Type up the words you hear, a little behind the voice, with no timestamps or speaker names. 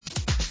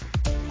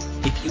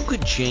If you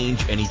could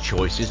change any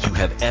choices you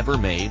have ever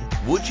made,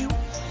 would you?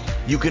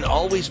 You can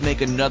always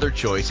make another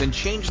choice and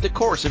change the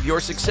course of your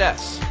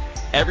success.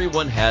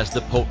 Everyone has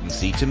the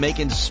potency to make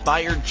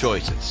inspired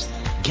choices.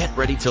 Get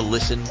ready to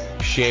listen,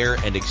 share,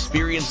 and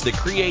experience the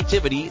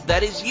creativity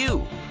that is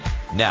you.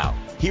 Now,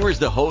 here is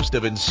the host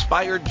of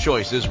Inspired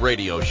Choices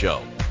radio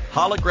show,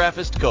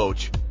 holographist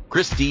coach,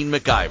 Christine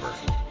McIver.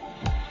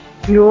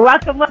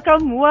 Welcome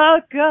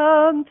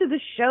to the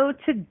show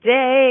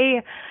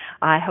today.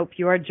 I hope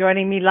you are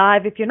joining me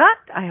live. If you're not,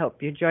 I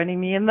hope you're joining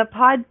me in the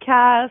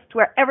podcast.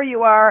 Wherever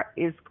you are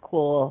is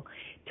cool.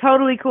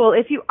 Totally cool.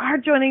 If you are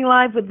joining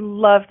live, would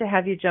love to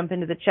have you jump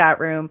into the chat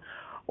room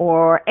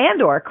or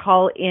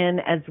call in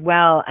as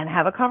well and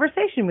have a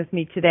conversation with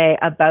me today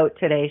about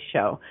today's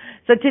show.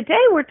 So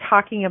today we're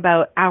talking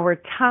about our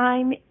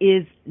time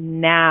is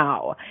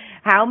now.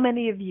 How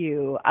many of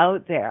you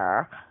out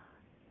there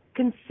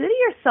consider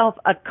yourself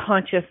a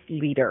conscious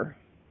leader?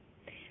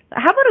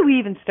 How about we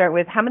even start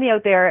with how many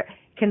out there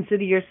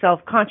consider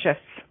yourself conscious?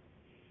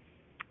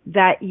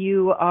 That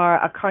you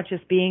are a conscious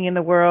being in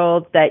the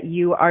world, that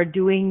you are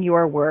doing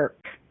your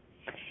work.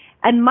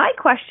 And my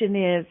question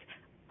is,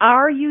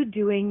 are you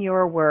doing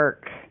your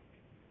work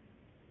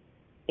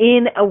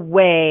in a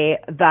way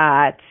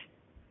that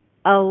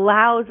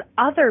allows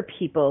other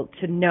people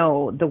to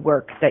know the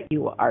work that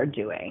you are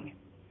doing?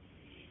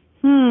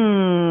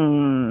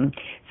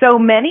 So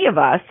many of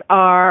us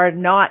are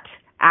not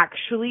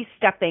actually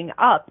stepping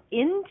up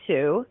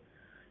into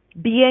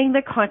being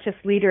the conscious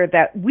leader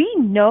that we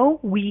know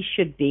we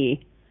should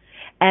be.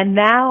 And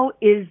now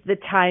is the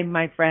time,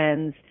 my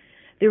friends.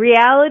 The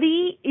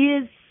reality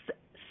is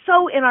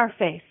so in our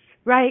face,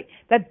 right?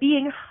 That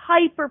being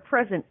hyper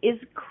present is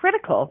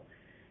critical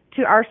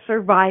to our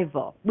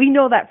survival. We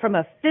know that from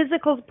a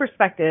physical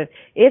perspective.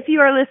 If you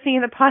are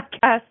listening to the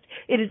podcast,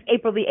 it is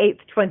April the 8th,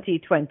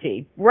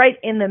 2020, right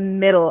in the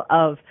middle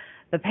of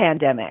the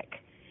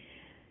pandemic.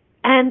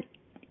 And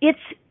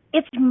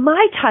it's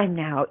my time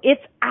now.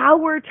 It's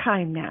our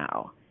time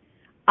now.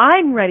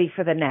 I'm ready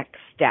for the next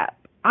step.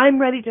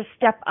 I'm ready to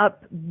step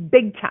up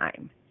big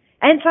time.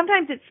 And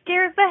sometimes it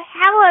scares the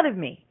hell out of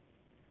me.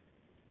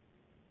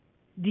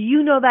 Do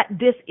you know that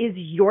this is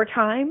your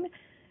time?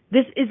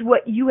 This is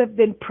what you have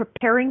been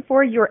preparing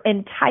for your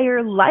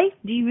entire life?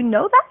 Do you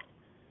know that?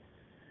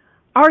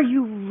 Are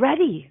you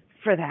ready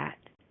for that?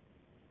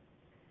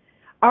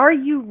 Are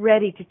you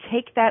ready to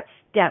take that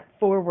step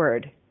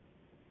forward?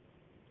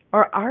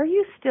 Or are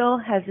you still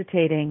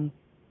hesitating?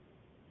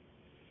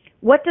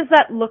 What does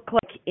that look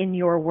like in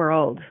your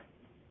world?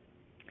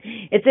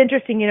 It's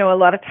interesting, a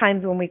lot of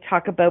times when we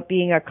talk about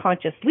being a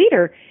conscious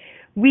leader,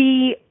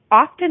 we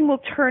often will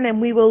turn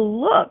and we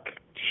will look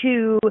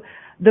to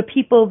the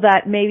people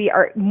that maybe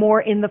are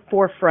more in the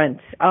forefront,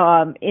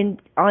 on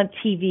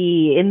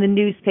TV, in the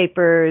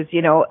newspapers,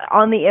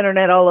 on the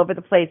internet, all over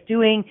the place,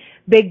 doing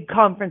big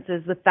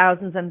conferences with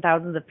thousands and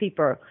thousands of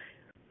people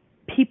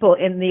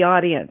in the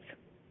audience.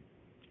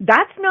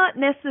 That's not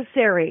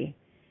necessary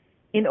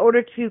in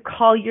order to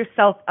call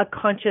yourself a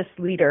conscious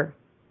leader.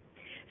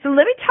 So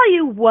let me tell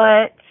you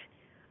what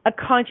a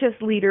conscious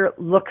leader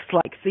looks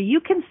like so you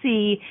can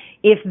see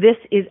if this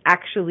is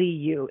actually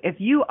you. If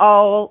you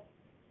are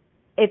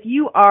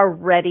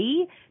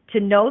ready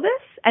to know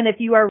this and if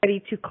you are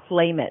ready to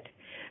claim it.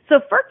 So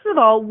first of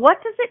all,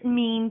 what does it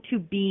mean to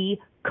be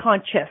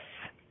conscious?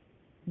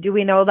 Do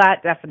we know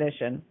that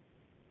definition?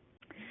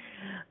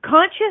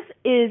 Conscious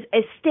is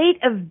a state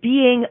of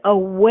being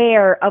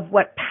aware of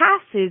what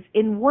passes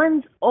in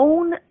one's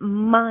own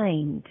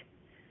mind.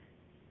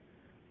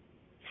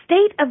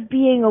 State of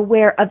being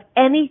aware of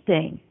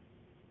anything.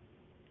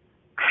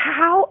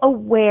 How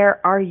aware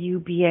are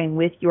you being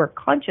with your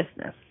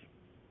consciousness?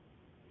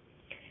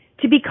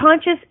 To be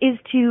conscious is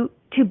to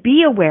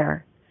be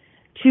aware,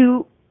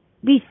 to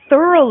be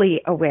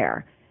thoroughly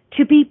aware,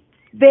 to be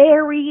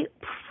very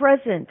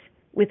present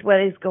with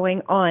what is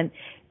going on,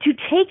 to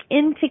take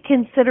into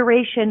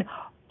consideration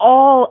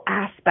all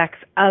aspects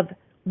of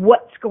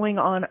what's going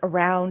on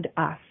around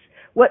us,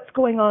 what's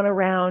going on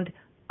around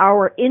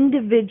our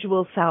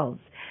individual selves.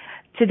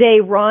 Today,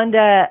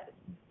 Rhonda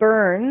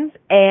Burns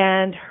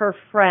and her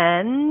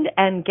friend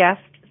and guest,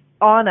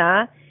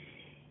 Anna,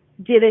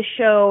 did a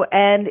show,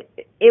 and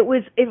it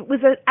was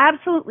an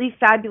absolutely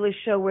fabulous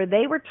show where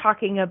they were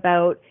talking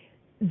about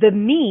the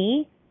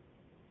me.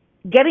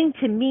 Getting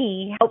to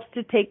me helps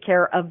to take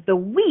care of the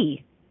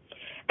we.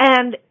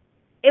 And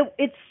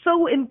it's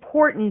so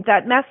important,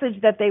 that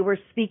message that they were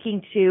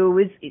speaking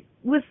to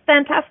was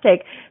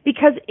fantastic,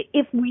 because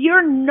if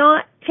you're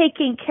not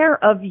taking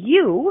care of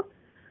you,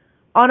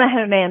 Ana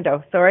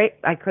Hernando, sorry,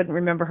 I couldn't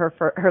remember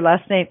her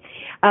last name,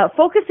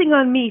 focusing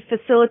on me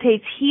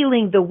facilitates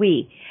healing the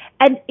we.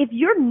 And if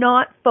you're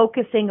not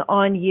focusing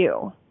on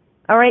you,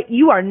 all right,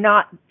 you are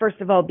not, first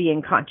of all,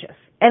 being conscious.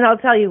 And I'll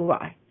tell you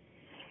why.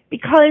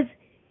 Because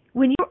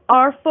when you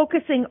are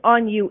focusing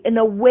on you in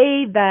a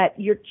way that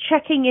you're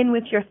checking in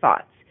with your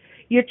thoughts,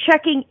 you're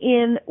checking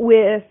in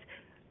with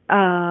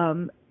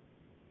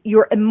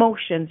your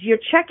emotions, you're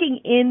checking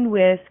in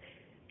with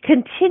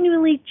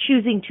continually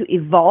choosing to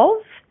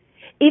evolve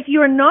If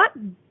you're not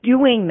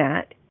doing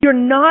that, you're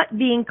not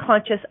being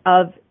conscious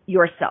of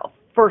yourself,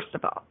 first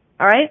of all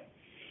right?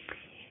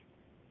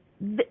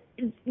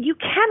 You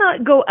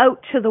cannot go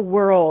out to the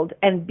world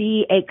and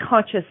be a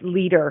conscious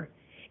leader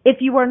if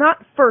you are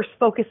not first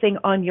focusing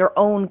on your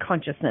own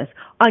consciousness,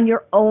 on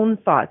your own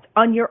thoughts,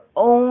 on your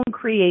own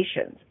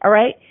creations, all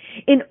right?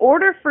 In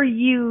order for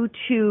you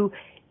to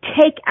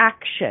take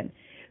action,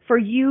 for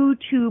you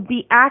to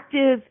be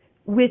active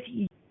with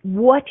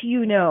what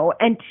you know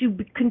and to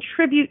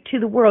contribute to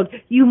the world,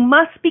 you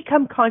must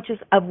become conscious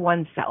of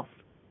oneself.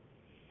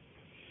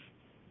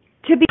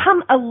 To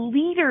become a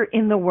leader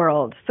in the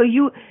world. So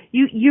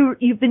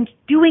you've been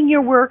doing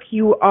your work,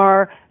 you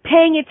are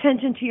paying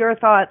attention to your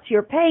thoughts,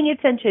 you're paying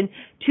attention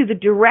to the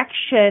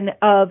direction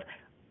of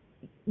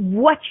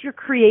what you're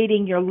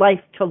creating your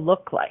life to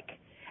look like,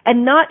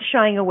 and not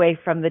shying away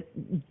from the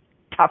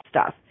tough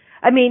stuff.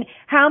 I mean,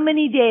 how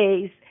many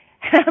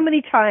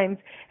times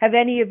have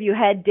any of you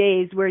had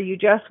days where you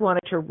just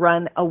wanted to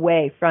run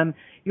away from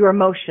your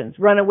emotions,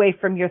 run away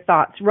from your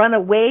thoughts, run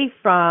away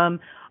from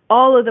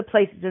all of the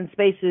places and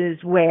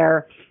spaces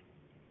where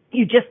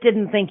you just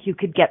didn't think you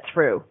could get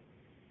through?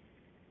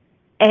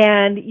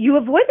 And you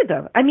avoided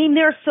them. I mean,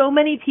 there are so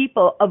many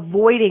people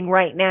avoiding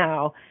right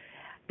now.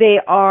 They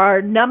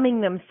are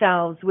numbing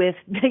themselves with,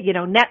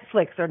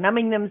 Netflix, or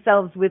numbing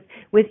themselves with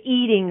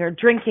eating or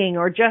drinking,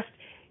 or just,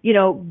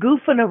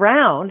 goofing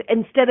around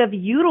instead of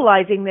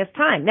utilizing this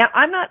time. Now,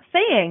 I'm not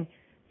saying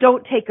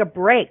don't take a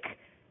break.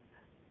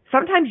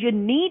 Sometimes you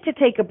need to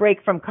take a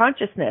break from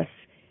consciousness,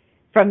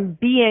 from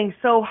being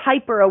so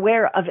hyper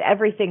aware of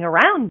everything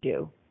around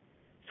you.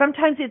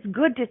 Sometimes it's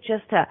good to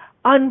just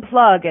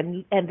unplug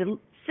and to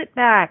sit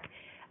back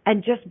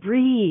and just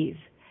breathe.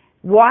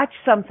 Watch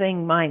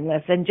something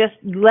mindless and just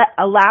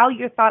allow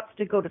your thoughts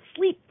to go to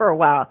sleep for a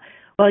while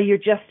you're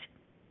just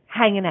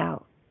hanging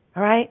out.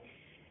 All right?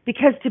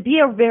 Because to be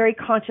a very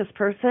conscious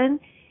person,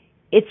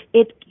 it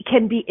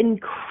can be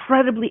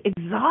incredibly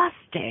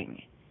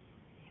exhausting.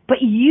 But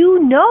you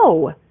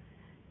know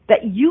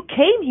that you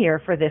came here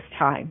for this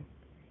time.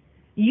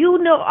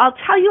 I'll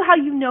tell you how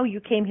you know you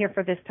came here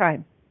for this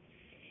time.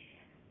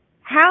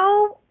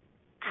 How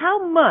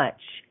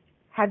much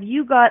have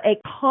you got a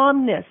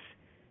calmness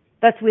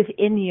that's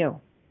within you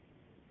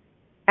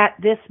at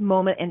this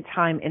moment in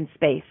time and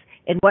space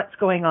in what's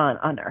going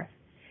on Earth?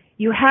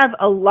 You have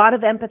a lot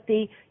of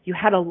empathy. You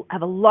have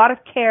a lot of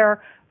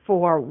care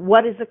for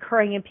what is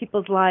occurring in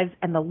people's lives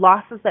and the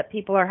losses that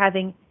people are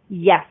having.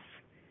 Yes.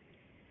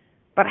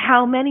 But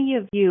how many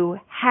of you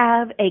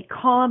have a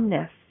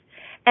calmness,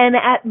 and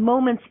at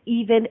moments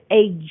even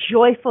a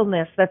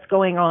joyfulness that's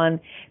going on,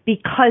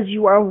 because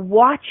you are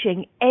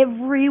watching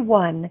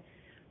everyone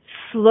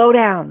slow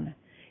down?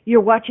 You're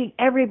watching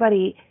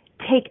everybody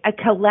take a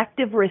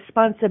collective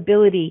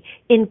responsibility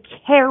in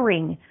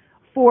caring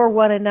for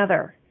one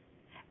another,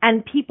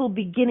 and people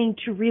beginning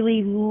to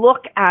really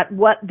look at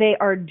what they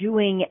are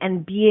doing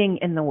and being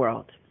in the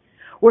world.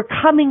 We're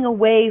coming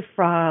away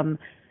from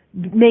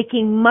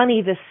making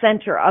money the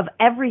center of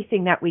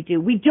everything that we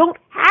do. We don't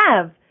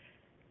have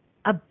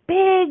a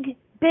big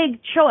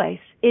choice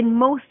in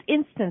most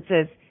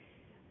instances,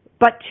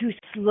 but to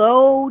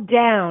slow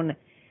down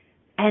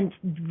and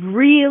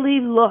really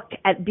look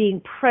at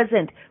being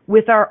present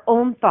with our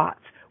own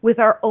thoughts, with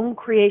our own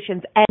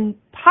creations, and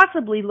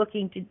possibly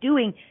looking to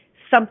doing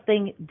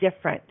something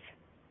different.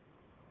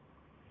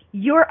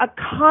 You're a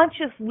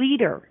conscious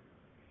leader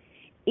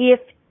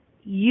if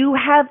you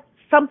have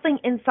something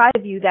inside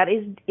of you that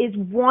is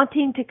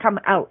wanting to come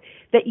out,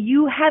 that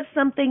you have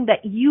something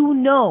that you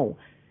know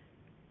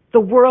the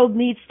world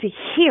needs to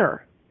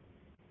hear.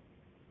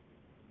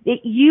 That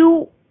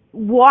you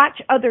watch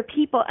other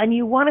people and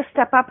you want to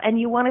step up and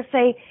you want to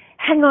say,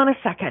 hang on a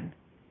second.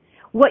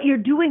 What you're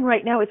doing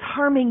right now is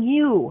harming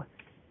you.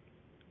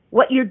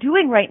 What you're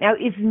doing right now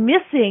is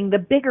missing the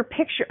bigger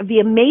picture of the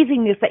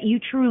amazingness that you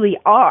truly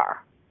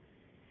are.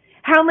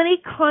 How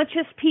many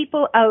conscious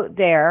people out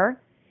there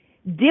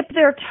dip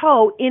their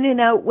toe in and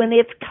out when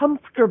it's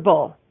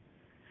comfortable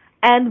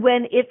and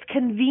when it's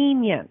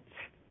convenient,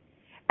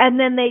 and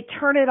then they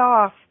turn it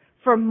off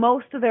for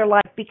most of their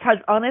life because,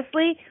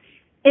 honestly,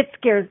 it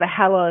scares the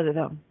hell out of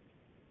them?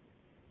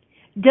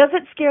 Does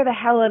it scare the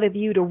hell out of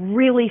you to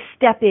really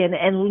step in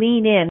and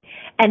lean in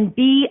and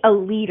be a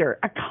leader,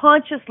 a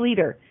conscious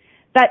leader,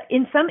 that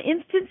in some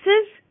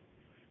instances,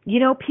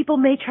 people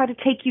may try to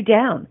take you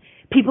down.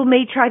 People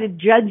may try to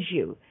judge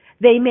you.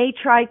 They may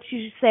try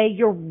to say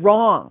you're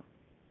wrong.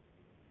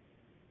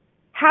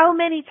 How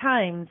many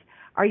times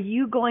are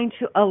you going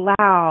to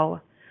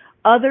allow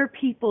other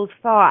people's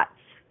thoughts,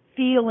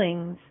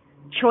 feelings,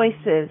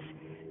 choices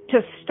to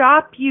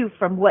stop you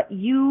from what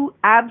you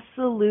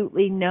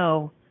absolutely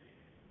know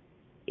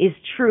is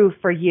true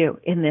for you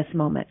in this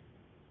moment?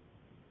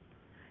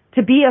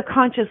 To be a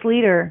conscious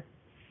leader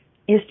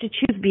is to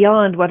choose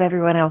beyond what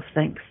everyone else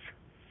thinks.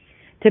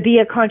 To be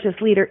a conscious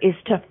leader is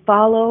to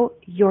follow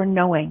your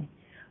knowing.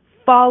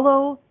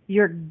 Follow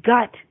your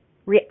gut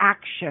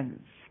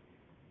reactions.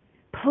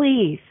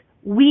 Please,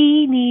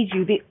 we need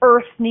you. The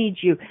earth needs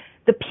you.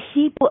 The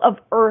people of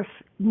earth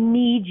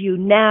need you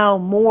now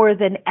more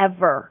than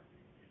ever.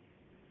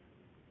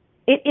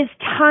 It is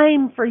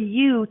time for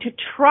you to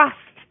trust.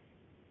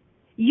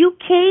 You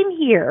came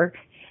here.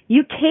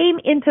 You came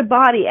into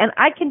body, and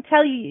I can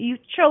tell you, you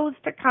chose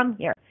to come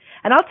here.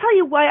 And I'll tell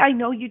you why I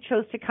know you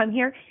chose to come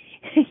here.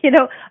 You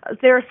know,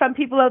 there are some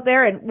people out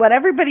there, and what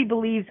everybody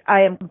believes,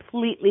 I am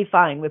completely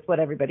fine with what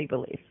everybody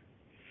believes.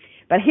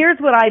 But here's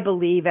what I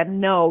believe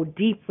and know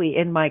deeply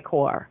in my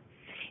core,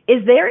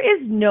 is there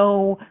is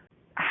no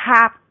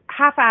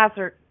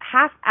half-assed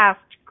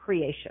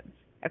creations,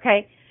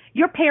 okay?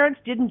 Your parents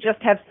didn't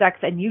just have sex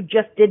and you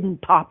just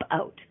didn't pop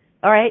out,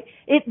 all right?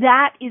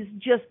 That is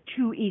just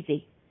too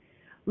easy.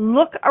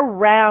 Look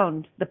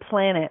around the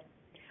planet.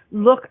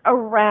 Look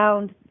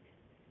around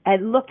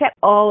and look at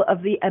all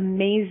of the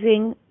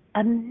amazing,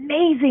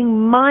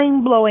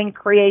 mind-blowing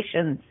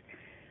creations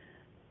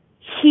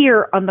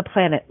here on the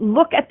planet.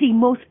 Look at the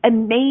most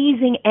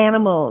amazing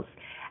animals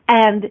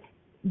and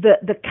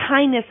the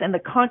kindness and the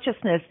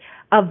consciousness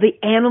of the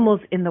animals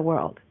in the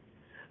world.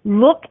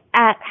 Look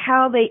at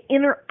how they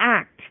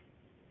interact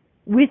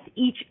with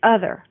each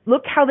other.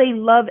 Look how they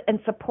love and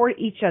support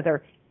each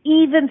other,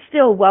 even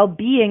still while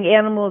being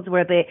animals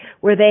where they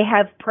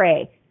have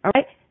prey. All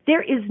right?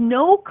 There is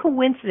no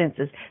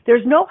coincidences.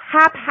 There's no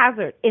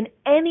haphazard in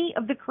any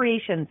of the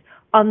creations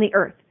on the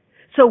earth.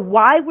 So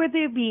why would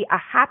there be a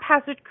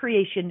haphazard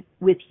creation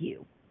with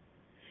you?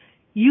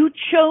 You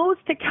chose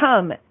to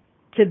come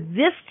to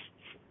this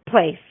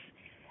place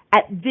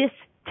at this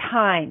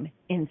time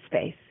in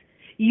space.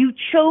 You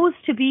chose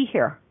to be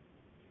here.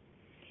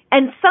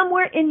 And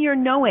somewhere in your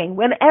knowing,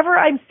 whenever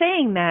I'm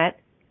saying that,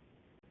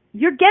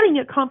 you're getting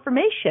a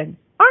confirmation,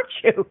 aren't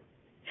you?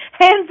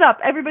 Hands up,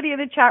 everybody in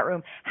the chat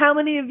room. How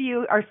many of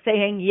you are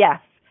saying, yes,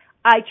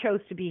 I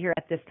chose to be here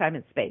at this time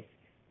in space?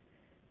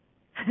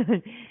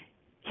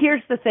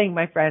 Here's the thing,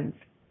 my friends.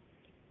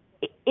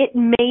 It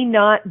may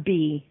not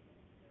be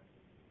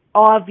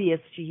obvious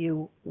to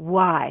you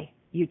why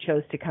you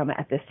chose to come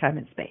at this time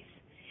in space.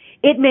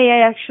 It may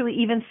actually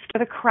even scare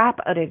the crap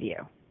out of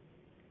you.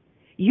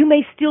 You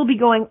may still be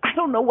going, I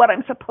don't know what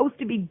I'm supposed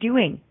to be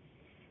doing.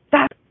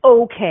 That's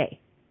okay.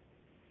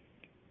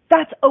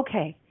 That's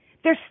okay.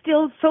 There's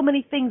still so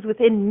many things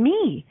within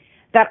me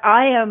that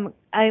I'm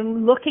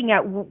looking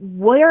at.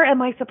 Where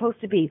am I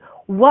supposed to be?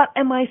 What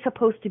am I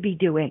supposed to be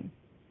doing?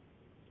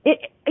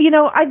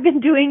 I've been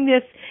doing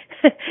this.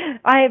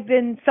 I have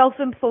been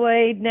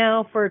self-employed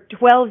now for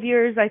 12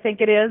 years, I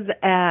think it is,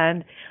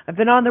 and I've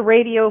been on the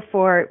radio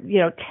for,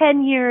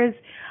 10 years.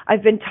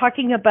 I've been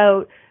talking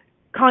about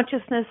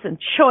consciousness and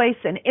choice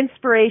and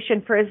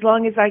inspiration for as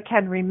long as I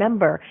can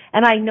remember,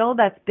 and I know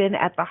that's been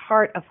at the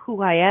heart of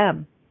who I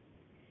am.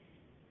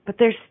 But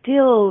there's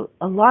still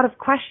a lot of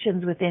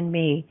questions within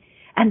me,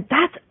 and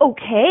that's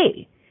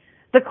okay.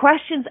 The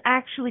questions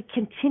actually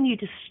continue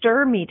to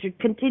stir me, to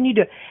continue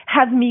to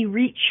have me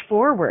reach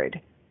forward.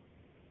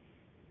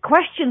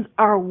 Questions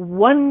are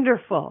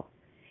wonderful.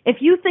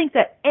 If you think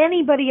that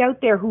anybody out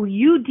there who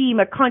you deem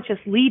a conscious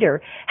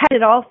leader had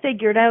it all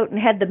figured out and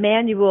had the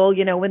manual,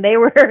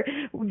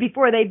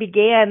 before they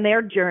began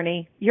their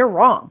journey, you're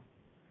wrong.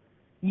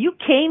 You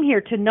came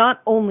here to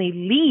not only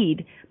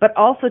lead, but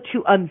also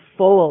to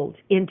unfold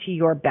into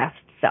your best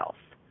self.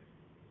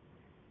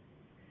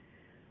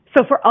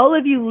 So for all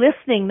of you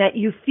listening that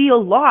you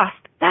feel lost,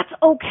 that's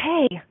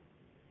okay.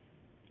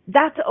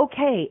 That's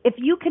okay. If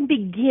you can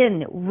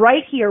begin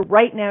right here,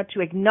 right now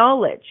to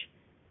acknowledge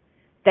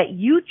that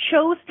you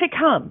chose to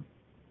come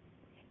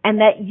and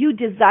that you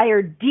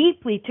desire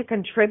deeply to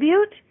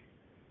contribute,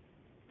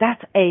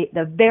 that's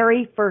the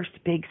very first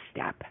big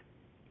step.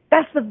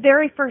 That's the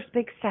very first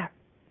big step.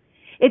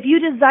 If you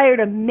desire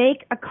to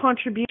make a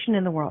contribution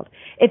in the world,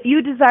 if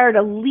you desire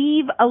to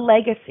leave a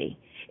legacy,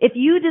 if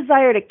you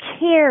desire to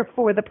care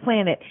for the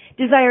planet,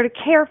 desire to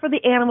care for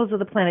the animals of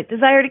the planet,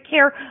 desire to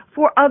care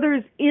for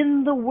others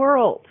in the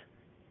world,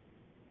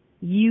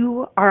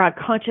 you are a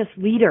conscious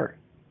leader.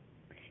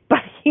 But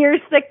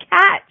here's the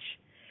catch.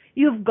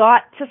 You've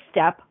got to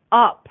step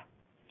up.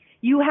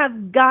 You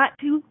have got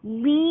to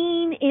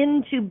lean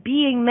into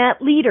being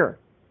that leader.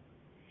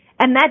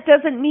 And that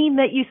doesn't mean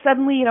that you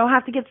suddenly,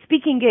 have to get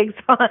speaking gigs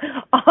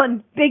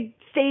on big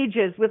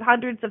stages with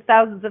hundreds of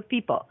thousands of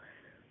people.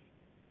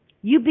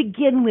 You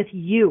begin with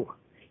you.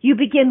 You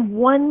begin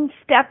one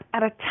step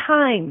at a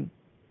time.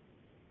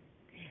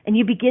 And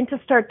you begin to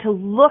start to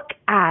look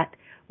at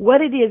what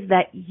it is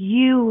that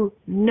you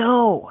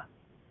know.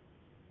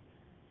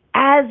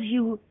 As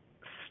you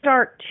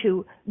start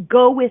to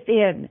go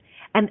within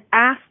and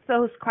ask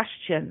those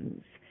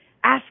questions,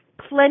 ask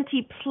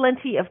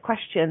plenty of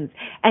questions,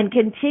 and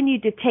continue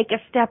to take a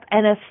step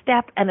and a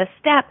step and a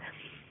step,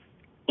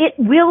 it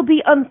will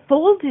be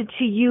unfolded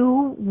to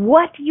you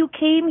what you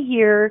came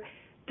here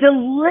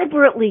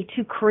deliberately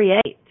to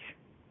create.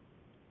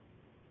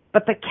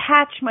 But the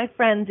catch, my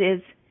friends,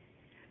 is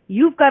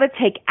you've got to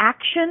take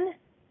action.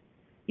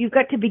 You've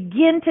got to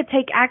begin to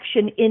take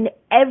action in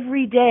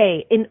every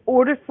day in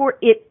order for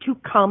it to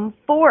come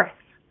forth.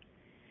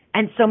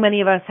 And so many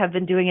of us have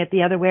been doing it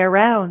the other way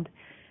around,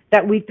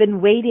 that we've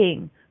been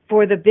waiting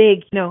for the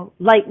big,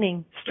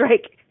 lightning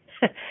strike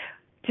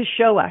to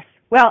show us.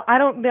 Well, I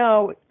don't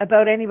know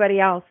about anybody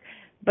else,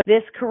 but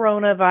this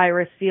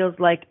coronavirus feels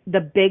like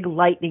the big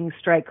lightning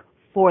strike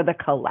for the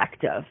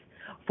collective,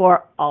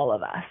 for all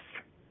of us.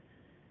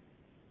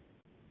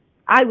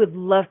 I would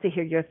love to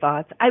hear your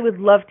thoughts. I would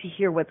love to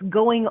hear what's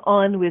going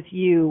on with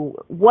you.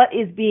 What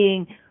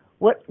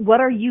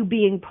are you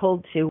being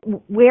pulled to?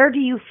 Where do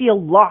you feel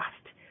lost?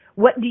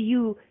 What do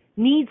you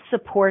need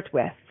support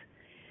with?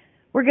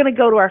 We're going to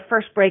go to our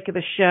first break of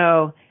the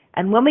show.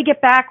 And when we get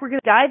back, we're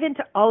going to dive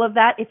into all of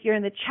that. If you're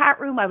in the chat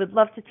room, I would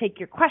love to take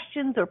your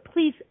questions, or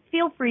please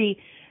feel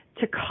free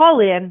to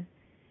call in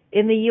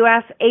the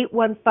U.S.,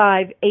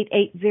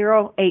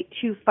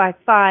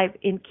 815-880-8255.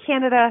 In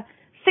Canada,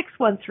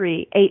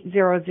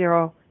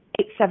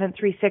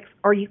 613-800-8736.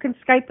 Or you can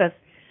Skype us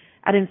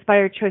at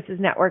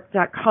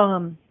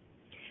InspiredChoicesNetwork.com.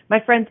 My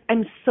friends,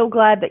 I'm so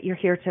glad that you're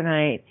here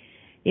tonight.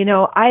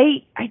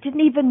 I didn't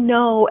even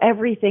know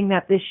everything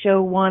that this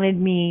show wanted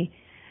me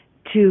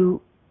to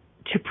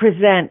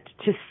present,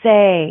 to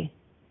say,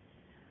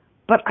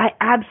 but I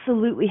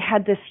absolutely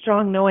had this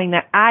strong knowing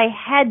that I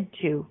had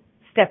to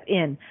step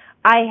in.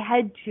 I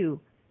had to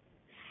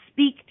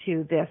speak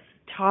to this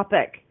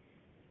topic.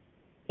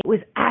 It was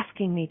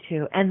asking me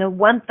to. And the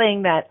one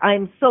thing that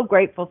I'm so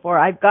grateful for,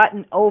 I've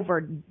gotten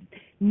over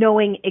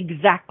knowing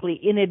exactly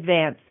in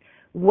advance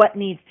what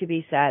needs to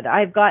be said.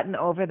 I've gotten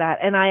over that,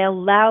 and I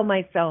allow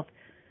myself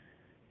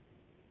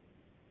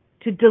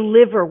to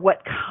deliver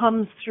what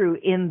comes through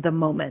in the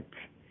moment.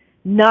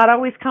 Not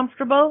always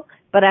comfortable,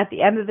 but at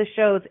the end of the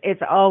shows,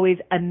 it's always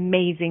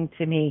amazing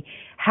to me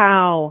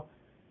how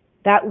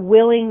that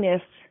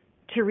willingness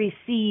to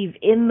receive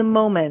in the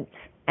moment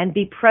and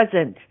be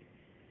present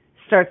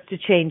starts to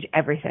change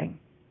everything.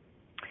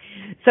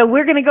 So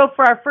we're going to go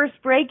for our first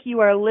break. You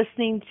are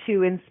listening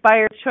to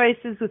Inspired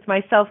Choices with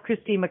myself,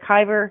 Christine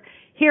McIver,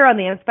 here on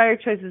the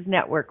Inspired Choices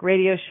Network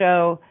radio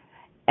show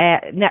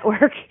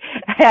network.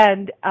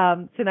 And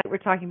tonight we're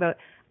talking about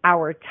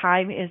Our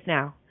Time Is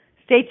Now.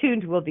 Stay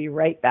tuned. We'll be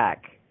right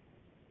back.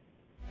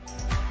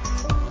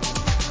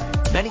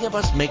 Many of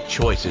us make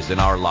choices in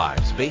our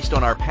lives based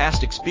on our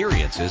past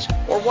experiences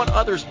or what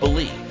others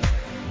believe.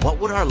 What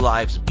would our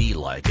lives be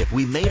like if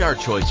we made our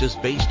choices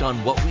based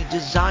on what we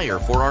desire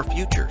for our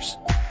futures?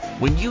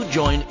 When you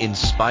join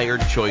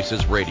Inspired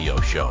Choices radio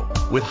show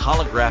with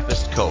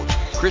holographist coach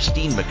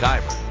Christine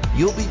McIver,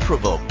 you'll be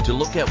provoked to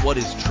look at what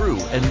is true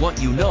and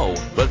what you know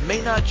but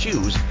may not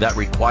choose that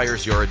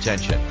requires your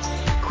attention.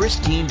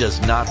 Christine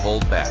does not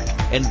hold back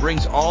and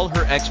brings all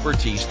her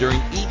expertise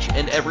during each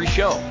and every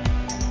show.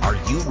 Are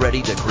you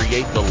ready to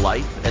create the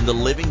life and the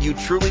living you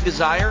truly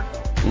desire?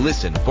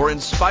 Listen for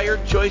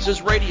Inspired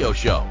Choices radio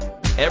show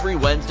every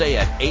Wednesday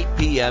at 8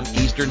 p.m.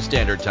 Eastern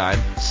Standard Time,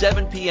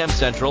 7 p.m.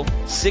 Central,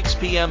 6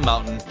 p.m.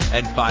 Mountain,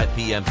 and 5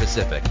 p.m.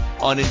 Pacific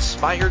on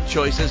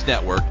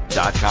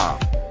InspiredChoicesNetwork.com.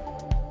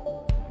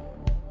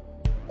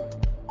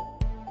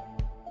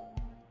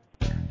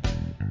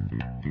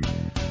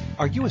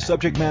 Are you a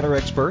subject matter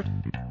expert?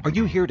 Are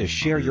you here to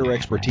share your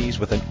expertise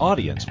with an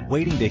audience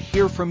waiting to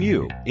hear from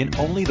you in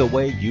only the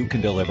way you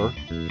can deliver?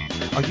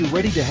 Are you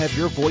ready to have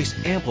your voice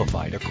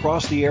amplified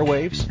across the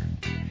airwaves?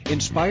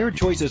 Inspired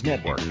Choices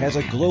Network has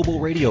a global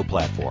radio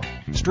platform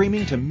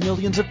streaming to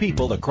millions of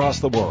people across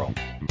the world.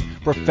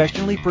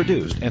 Professionally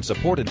produced and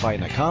supported by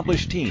an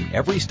accomplished team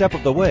every step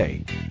of the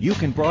way, you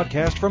can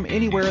broadcast from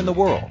anywhere in the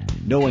world,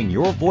 knowing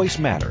your voice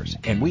matters,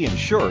 and we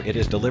ensure it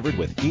is delivered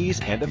with ease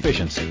and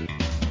efficiency.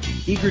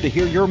 Eager to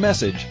hear your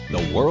message,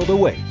 the world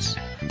awaits.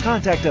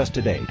 Contact us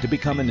today to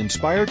become an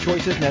Inspired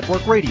Choices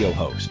Network radio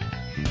host.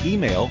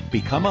 Email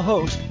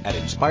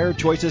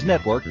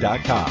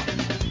becomeahost@inspiredchoicesnetwork.com.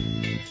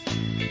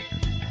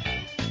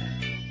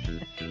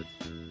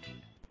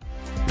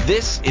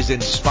 This is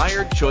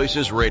Inspired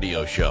Choices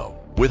radio show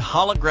with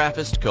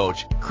holographist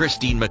coach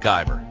Christine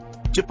McIver.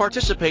 To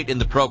participate in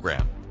the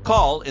program,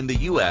 call in the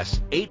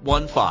U.S.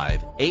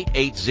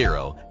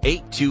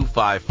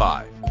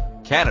 815-880-8255.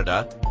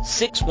 Canada,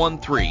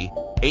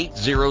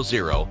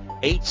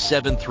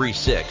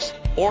 613-800-8736,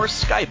 or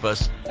Skype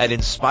us at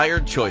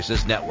Inspired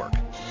Choices Network.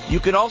 You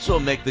can also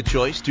make the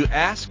choice to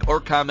ask or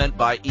comment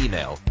by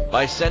email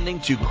by sending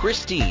to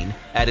Christine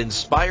at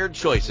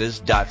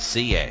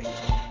inspiredchoices.ca.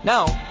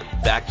 Now,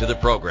 back to the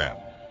program.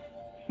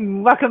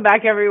 Welcome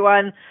back,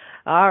 everyone.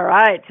 All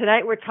right,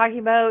 tonight we're talking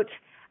about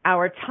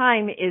Our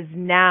Time Is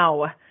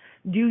Now.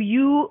 Do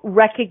you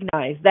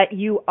recognize that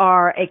you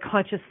are a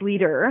conscious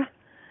leader?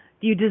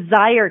 Do you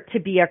desire to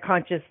be a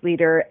conscious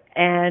leader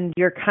and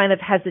you're kind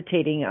of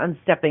hesitating on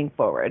stepping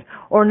forward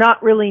or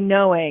not really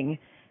knowing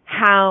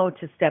how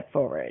to step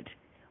forward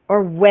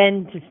or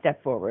when to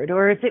step forward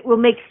or if it will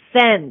make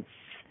sense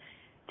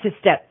to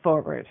step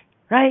forward,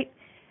 right?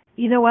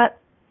 You know what?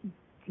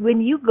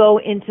 When you go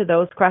into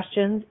those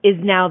questions, is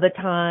now the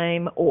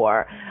time,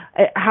 or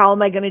how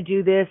am I going to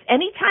do this?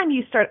 Anytime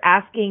you start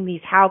asking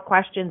these how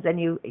questions and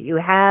you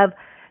have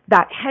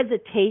that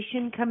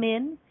hesitation come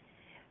in,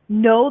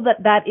 know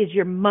that that is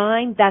your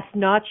mind. That's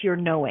not your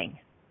knowing.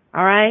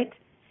 All right?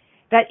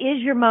 That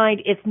is your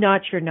mind. It's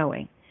not your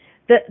knowing.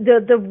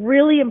 The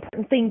really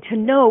important thing to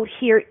note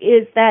here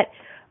is that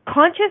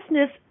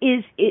consciousness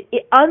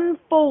it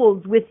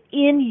unfolds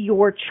within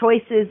your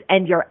choices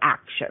and your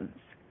actions.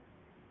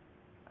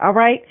 All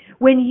right?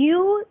 When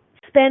you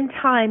spend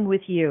time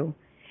with you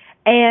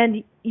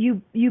and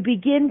you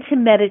begin to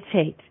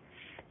meditate,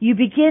 you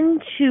begin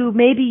to,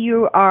 maybe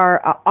you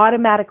are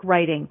automatic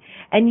writing,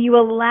 and you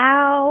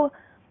allow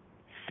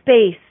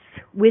space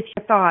with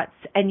your thoughts,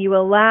 and you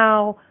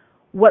allow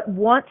what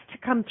wants to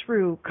come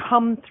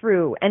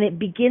through, and it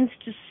begins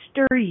to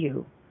stir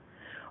you.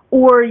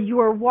 Or you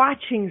are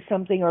watching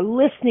something or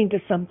listening to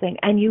something,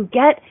 and you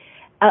get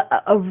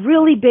a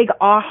really big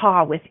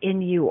aha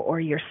within you, or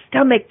your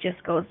stomach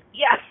just goes,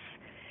 yes.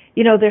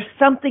 You know, there's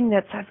something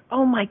that says,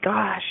 oh my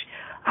gosh,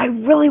 I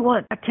really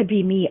want that to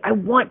be me. I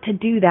want to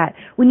do that.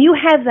 When you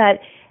have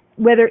that,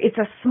 whether it's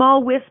a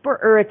small whisper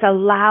or it's a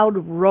loud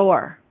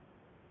roar,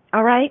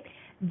 all right,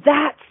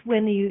 that's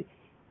when you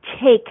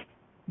take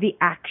the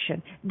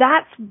action.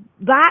 That's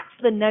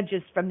the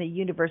nudges from the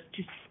universe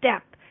to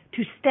step,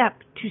 to step,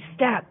 to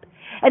step.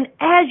 And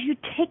as you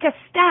take a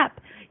step,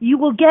 you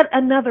will get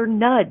another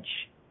nudge.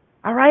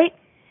 All right?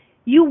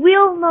 You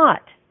will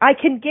not, I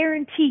can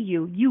guarantee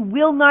you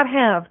will not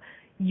have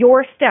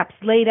your steps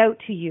laid out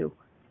to you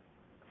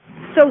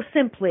so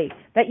simply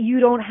that you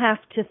don't have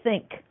to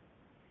think.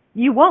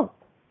 You won't.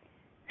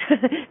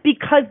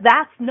 Because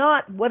that's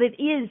not what it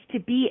is to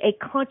be a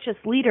conscious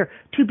leader.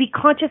 To be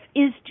conscious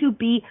is to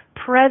be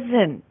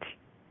present.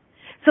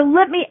 So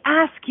let me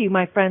ask you,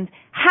 my friends,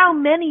 how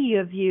many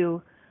of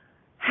you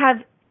have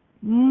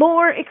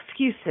more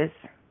excuses?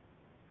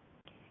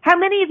 How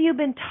many of you have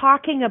been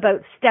talking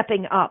about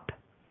stepping up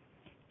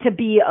to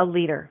be a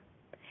leader?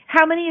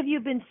 How many of you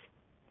have been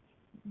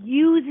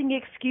using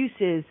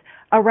excuses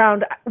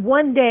around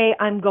one day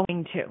I'm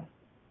going to?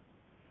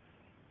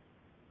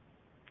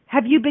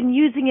 Have you been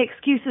using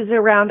excuses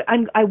around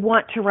I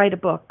want to write a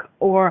book,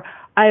 or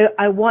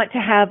I want to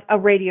have a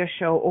radio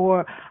show,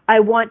 or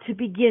I want to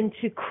begin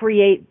to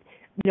create,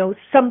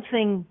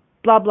 something,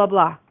 blah, blah,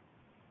 blah.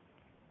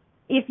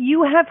 If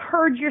you have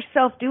heard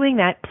yourself doing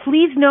that,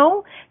 please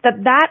know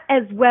that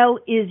as well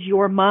is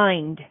your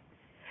mind.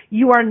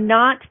 You are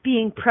not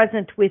being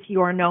present with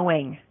your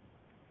knowing.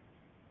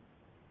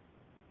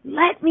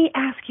 Let me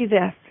ask you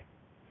this.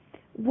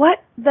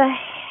 What the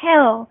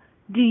hell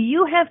do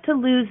you have to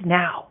lose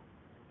now?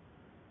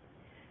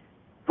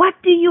 What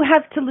do you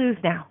have to lose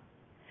now?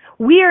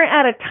 We are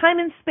at a time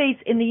and space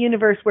in the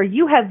universe where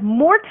you have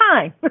more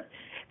time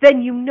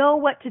than you know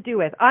what to do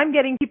with. I'm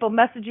getting people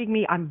messaging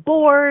me, I'm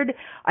bored,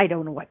 I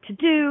don't know what to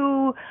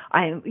do,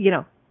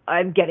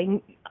 I'm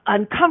getting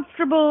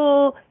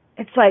uncomfortable.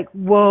 It's like,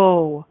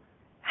 whoa,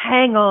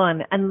 hang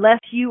on. Unless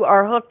you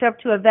are hooked up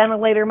to a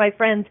ventilator, my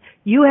friends,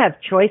 you have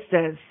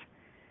choices.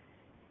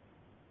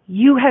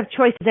 You have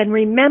choices. And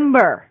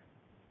remember,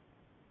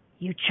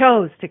 you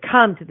chose to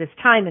come to this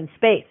time and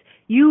space.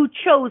 You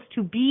chose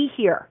to be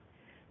here.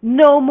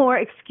 No more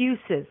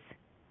excuses.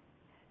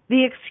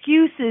 The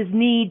excuses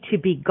need to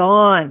be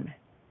gone.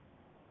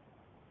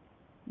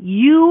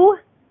 You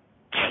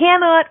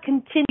cannot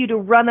continue to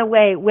run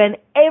away when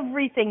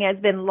everything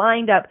has been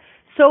lined up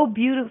so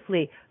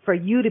beautifully for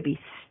you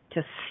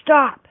to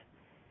stop,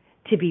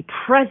 to be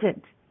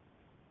present,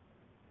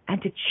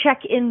 and to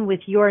check in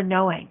with your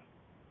knowing.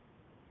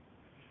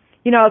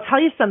 I'll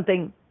tell you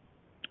something.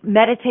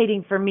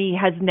 Meditating for me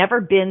has never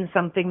been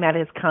something that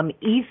has come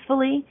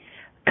easily,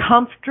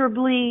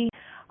 comfortably,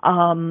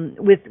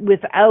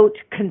 without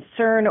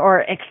concern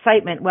or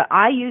excitement. When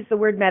I use the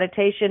word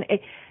meditation,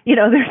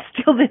 there's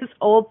still this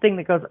old thing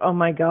that goes, oh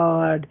my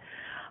God,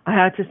 I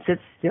have to sit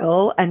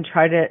still and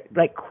try to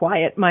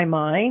quiet my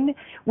mind,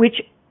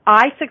 which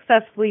I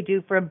successfully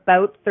do for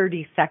about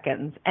 30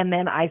 seconds. And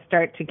then I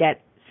start to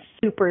get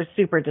super,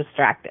 super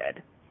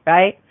distracted,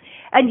 right?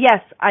 And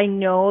yes, I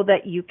know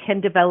that you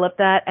can develop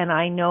that, and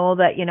I know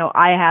that,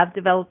 I have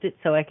developed it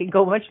so I can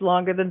go much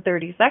longer than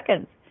 30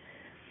 seconds.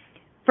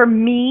 For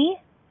me,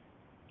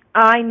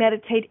 I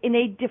meditate in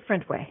a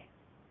different way.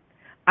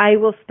 I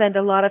will spend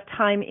a lot of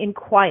time in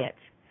quiet.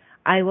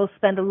 I will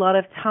spend a lot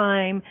of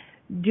time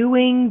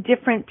doing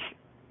different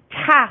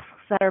tasks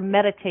that are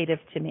meditative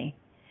to me,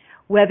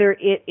 whether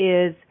it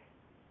is,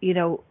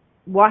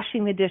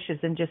 washing the dishes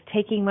and just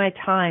taking my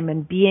time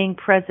and being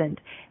present.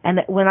 And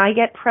when I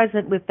get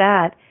present with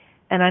that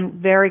and I'm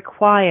very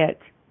quiet,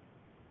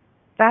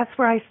 that's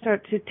where I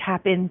start to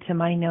tap into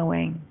my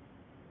knowing.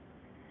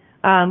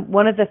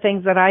 One of the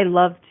things that I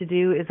love to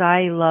do is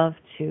I love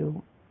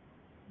to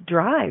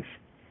drive.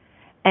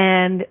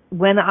 And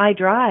when I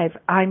drive,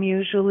 I'm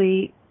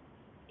usually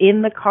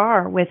in the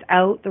car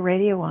without the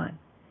radio on.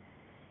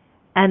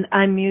 And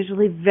I'm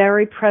usually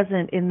very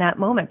present in that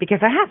moment because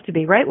I have to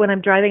be, right? When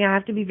I'm driving, I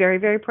have to be very,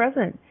 very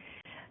present.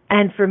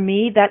 And for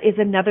me, that is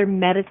another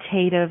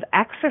meditative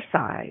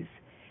exercise.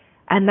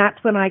 And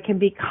that's when I can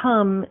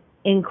become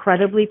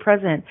incredibly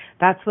present.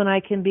 That's when I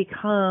can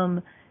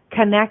become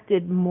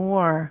connected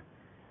more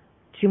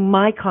to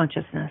my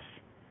consciousness,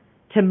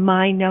 to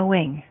my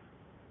knowing.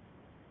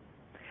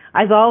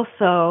 I've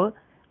also,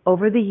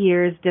 over the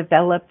years,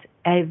 developed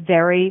a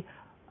very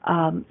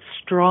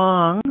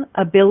strong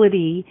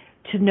ability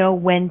to know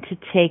when to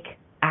take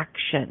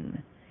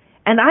action.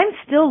 And I'm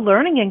still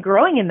learning and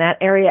growing in that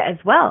area as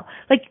well.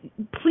 Like,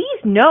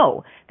 please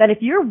know that if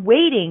you're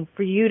waiting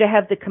for you to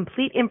have the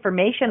complete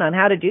information on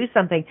how to do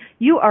something,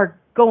 you are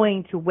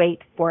going to wait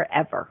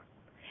forever.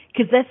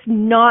 Because that's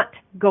not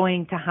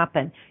going to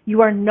happen.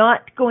 You are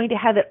not going to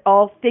have it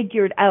all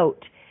figured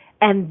out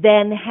and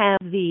then have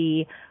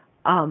the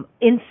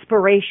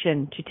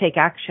inspiration to take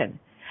action.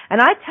 And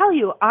I tell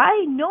you,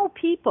 I know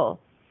people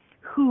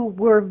who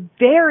were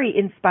very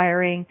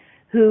inspiring,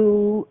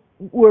 who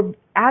were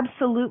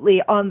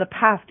absolutely on the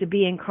path to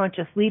being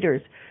conscious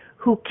leaders,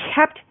 who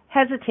kept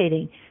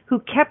hesitating, who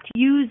kept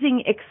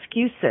using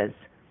excuses,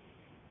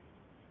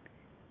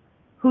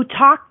 who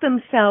talked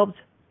themselves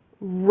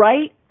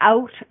right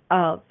out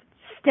of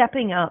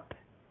stepping up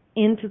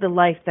into the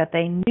life that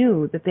they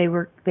knew that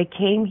they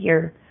came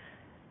here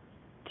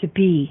to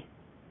be.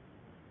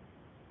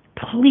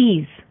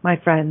 Please, my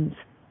friends,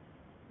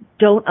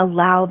 don't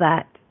allow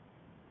that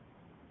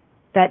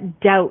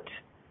doubt.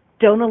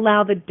 Don't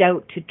allow the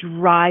doubt to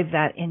drive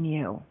that in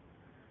you.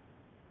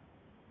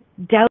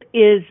 Doubt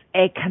is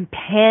a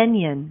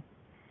companion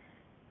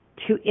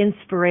to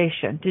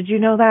inspiration. Did you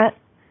know that?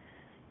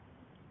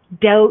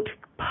 Doubt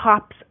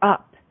pops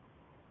up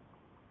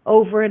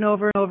over and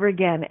over and over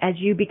again as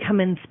you become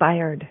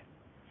inspired.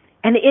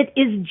 And it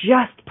is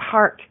just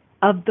part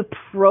of the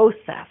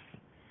process.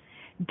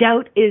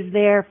 Doubt is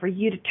there for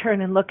you to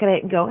turn and look at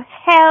it and go,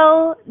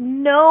 hell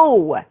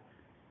no.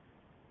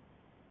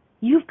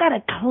 You've got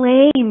to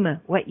claim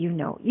what you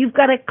know. You've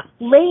got to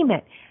claim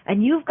it.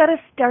 And you've got to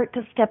start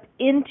to step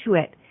into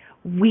it.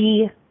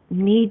 We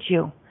need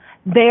you.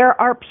 There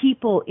are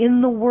people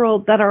in the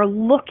world that are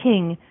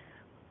looking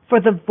for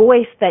the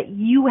voice that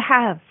you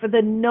have, for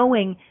the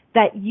knowing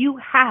that you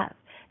have.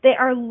 They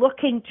are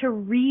looking to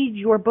read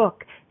your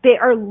book. They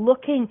are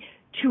looking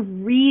to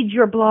read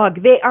your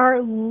blog. They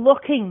are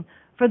looking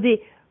for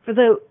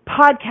the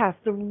podcast,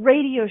 the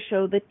radio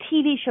show, the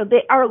TV show.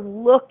 They are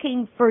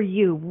looking for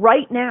you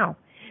right now.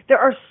 There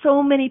are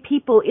so many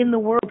people in the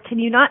world. Can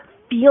you not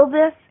feel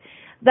this?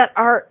 That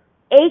are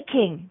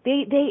aching.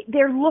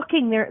 They're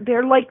looking.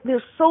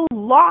 They're so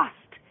lost.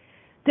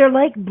 They're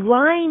like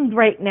blind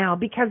right now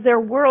because their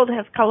world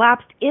has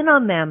collapsed in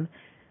on them.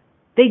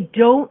 They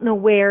don't know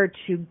where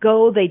to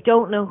go. They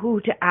don't know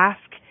who to ask.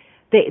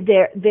 They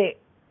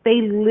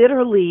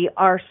literally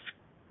are,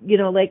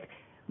 like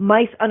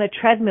mice on a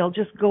treadmill,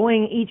 just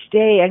going each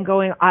day and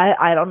going,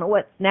 I don't know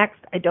what's next.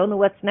 I don't know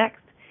what's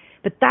next.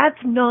 But that's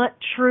not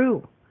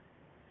true.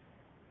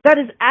 That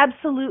is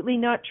absolutely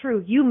not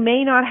true. You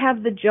may not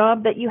have the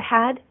job that you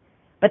had,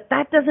 but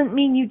that doesn't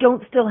mean you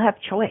don't still have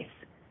choice.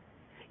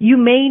 You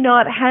may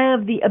not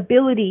have the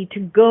ability to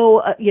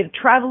go,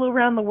 travel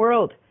around the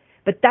world,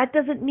 but that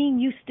doesn't mean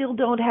you still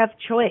don't have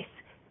choice.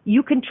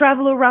 You can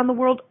travel around the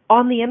world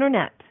on the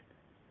internet.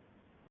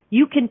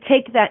 You can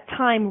take that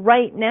time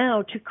right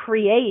now to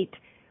create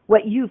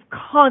what you've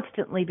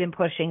constantly been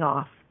pushing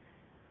off.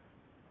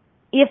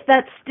 If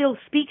that still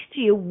speaks to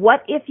you,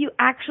 what if you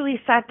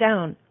actually sat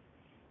down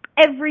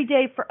every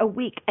day for a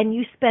week and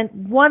you spent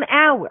 1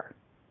 hour?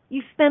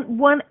 You spent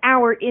 1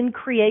 hour in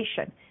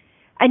creation.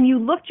 And you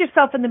looked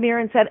yourself in the mirror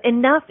and said,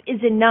 enough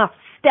is enough.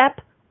 Step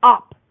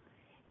up.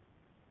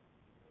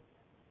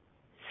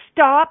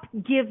 Stop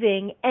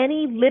giving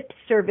any lip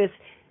service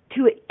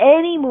to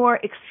any more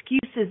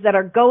excuses that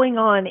are going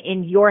on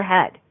in your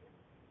head.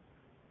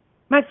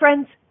 My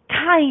friends,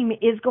 time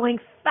is going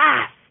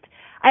fast.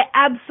 I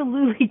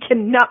absolutely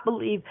cannot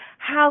believe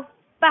how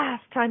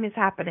fast time is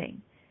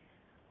happening.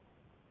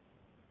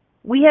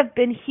 We have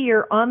been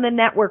here on the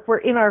network. We're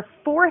in our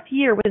 4th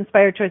year with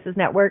Inspired Choices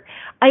Network.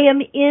 I am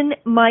in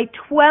my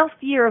 12th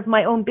year of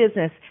my own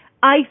business.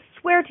 I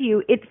swear to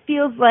you, it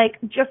feels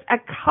like just a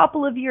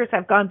couple of years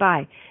have gone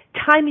by.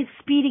 Time is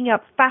speeding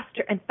up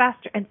faster and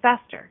faster and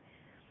faster.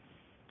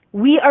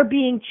 We are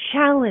being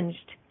challenged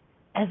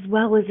as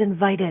well as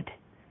invited.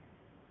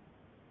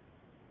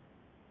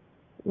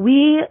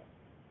 We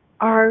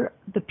are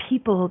the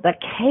people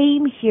that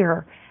came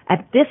here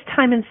at this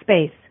time and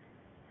space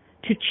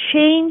to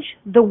change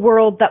the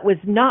world that was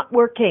not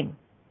working.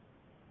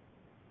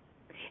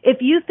 If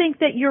you think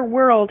that your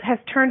world has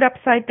turned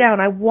upside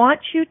down, I want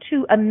you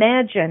to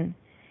imagine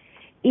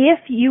if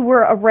you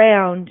were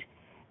around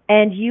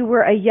and you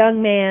were a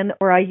young man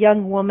or a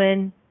young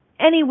woman,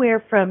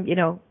 anywhere from,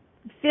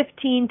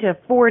 15 to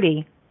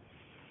 40,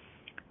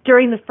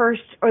 during the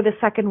First or the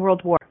Second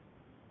World War.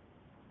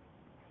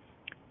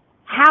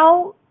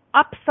 How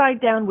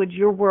upside down would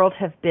your world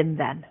have been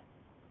then?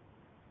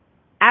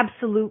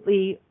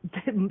 Absolutely,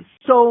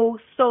 so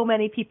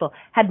many people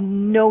had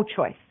no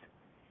choice,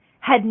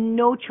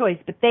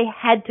 but they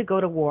had to go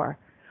to war,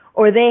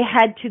 or they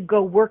had to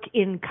go work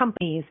in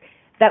companies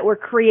that were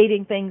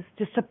creating things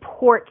to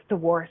support the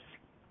wars,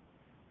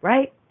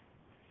 right?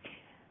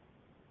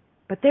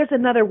 But there's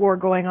another war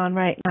going on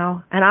right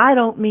now, and I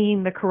don't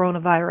mean the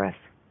coronavirus.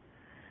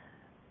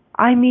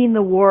 I mean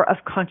the war of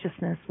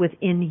consciousness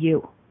within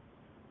you.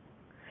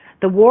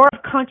 The war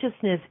of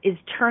consciousness is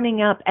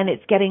turning up and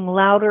it's getting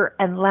louder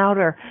and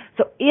louder.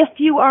 So if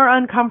you are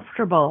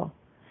uncomfortable,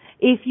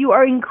 if you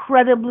are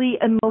incredibly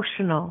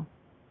emotional,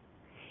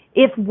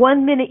 if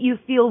 1 minute you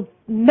feel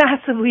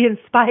massively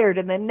inspired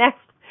and the next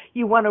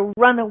you want to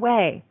run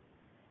away,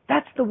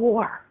 that's the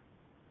war.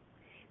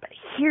 But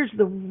here's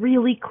the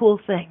really cool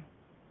thing.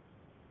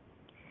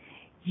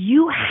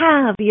 You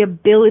have the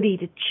ability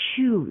to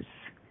choose,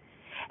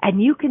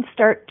 and you can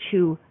start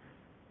to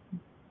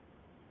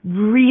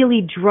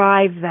really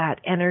drive that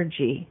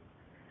energy,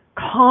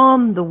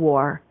 calm the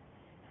war,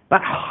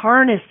 but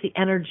harness the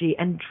energy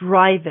and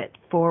drive it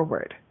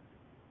forward.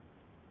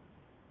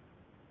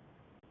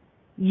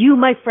 You,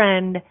 my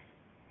friend,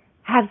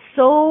 have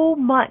so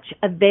much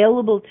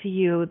available to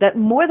you that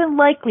more than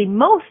likely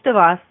most of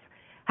us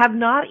have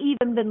not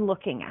even been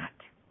looking at.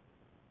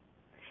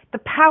 The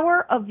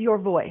power of your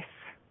voice,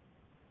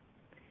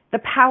 the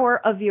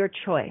power of your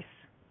choice,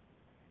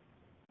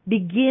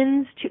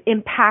 begins to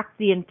impact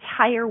the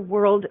entire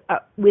world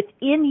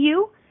within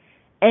you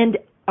and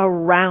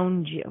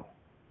around you.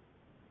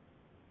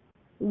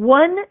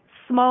 One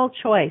small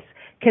choice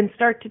can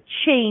start to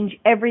change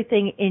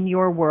everything in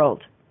your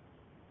world.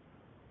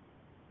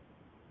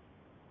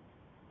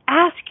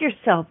 Ask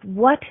yourself,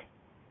 what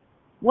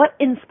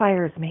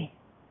inspires me?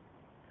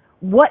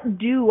 What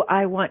do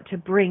I want to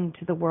bring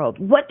to the world?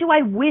 What do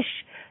I wish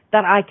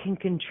that I can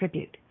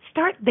contribute?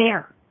 Start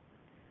there.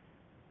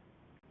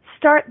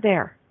 Start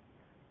there.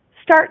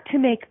 Start to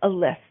make a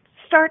list.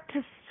 Start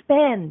to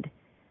spend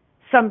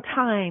some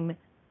time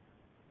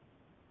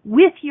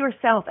with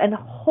yourself and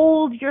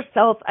hold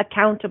yourself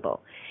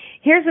accountable.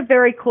 Here's a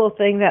very cool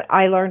thing that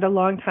I learned a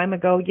long time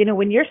ago. You know,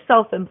 when you're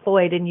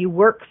self-employed and you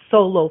work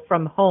solo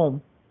from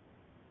home,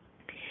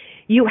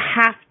 you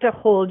have to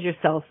hold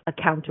yourself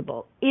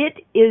accountable. It's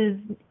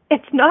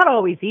not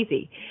always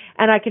easy.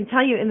 And I can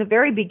tell you in the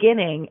very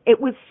beginning, it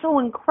was so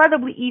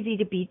incredibly easy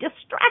to be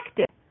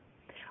distracted.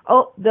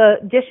 Oh, the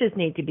dishes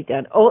need to be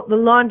done. Oh, the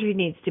laundry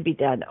needs to be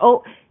done.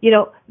 Oh,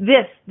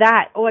 this,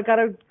 that. Oh, I got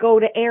to go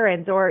to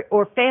errands,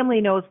 or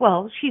family knows,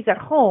 well, she's at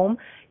home.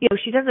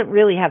 She doesn't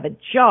really have a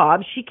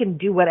job. She can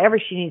do whatever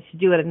she needs to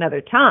do at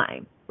another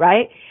time,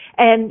 right?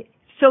 And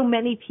so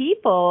many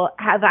people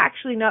have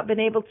actually not been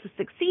able to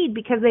succeed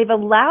because they've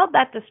allowed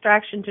that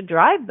distraction to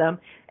drive them,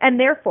 and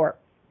therefore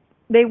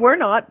they were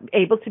not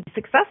able to be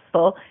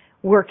successful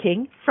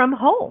working from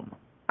home.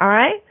 All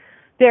right?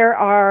 There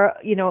are,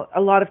 a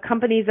lot of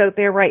companies out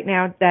there right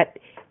now that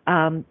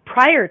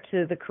prior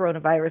to the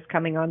coronavirus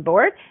coming on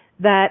board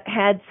that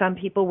had some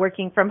people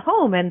working from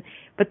home,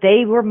 but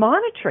they were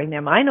monitoring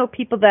them. I know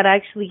people that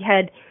actually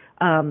had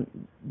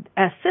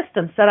a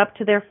system set up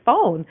to their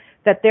phone,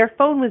 that their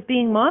phone was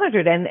being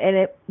monitored, and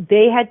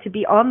they had to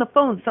be on the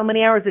phone so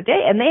many hours a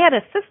day, and they had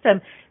a system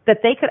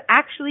that they could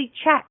actually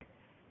check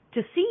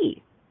to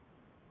see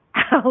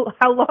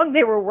how long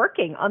they were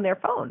working on their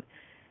phone.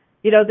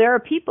 There are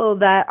people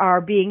that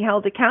are being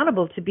held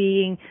accountable to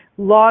being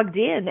logged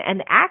in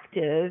and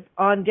active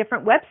on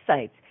different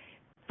websites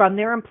from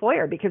their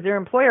employer because their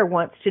employer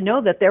wants to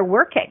know that they're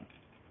working.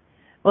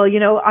 Well,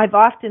 I've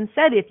often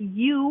said if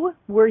you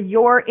were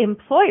your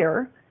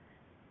employer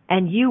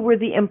and you were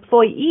the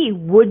employee,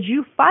 would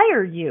you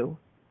fire you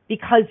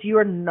because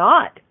you're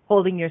not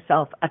holding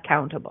yourself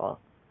accountable?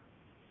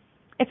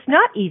 It's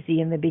not easy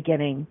in the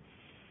beginning.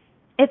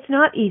 It's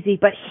not easy,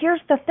 but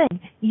here's the thing.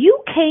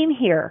 You came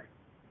here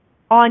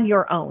on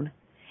your own,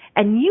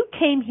 and you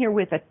came here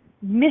with a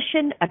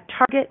mission, a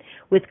target,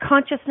 with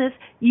consciousness.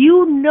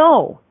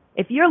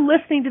 If you're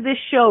listening to this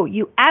show,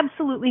 you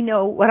absolutely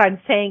know what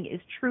I'm saying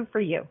is true for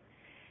you.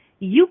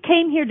 You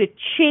came here to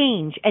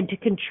change and to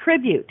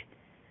contribute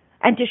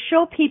and to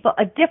show people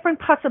a different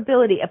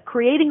possibility of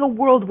creating a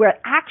world where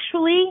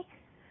actually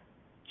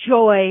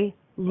joy,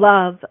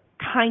 love,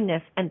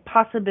 kindness, and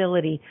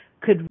possibility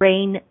could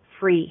reign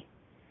free.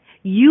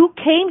 You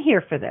came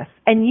here for this,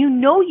 and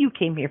you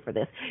came here for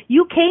this.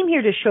 You came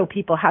here to show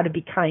people how to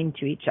be kind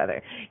to each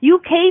other. You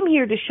came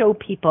here to show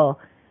people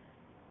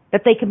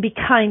that they can be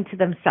kind to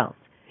themselves.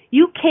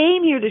 You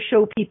came here to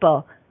show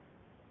people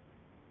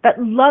that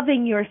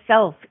loving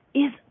yourself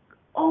is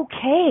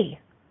okay.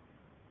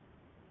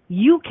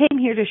 You came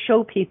here to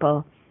show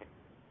people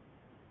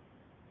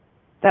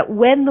that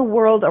when the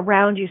world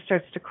around you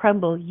starts to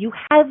crumble, you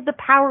have the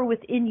power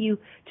within you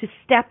to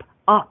step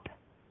up.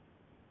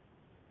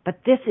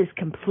 But this is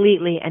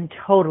completely and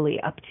totally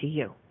up to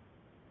you.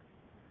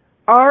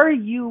 Are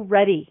you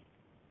ready?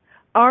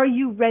 Are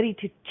you ready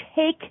to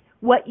take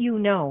what you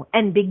know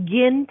and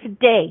begin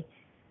today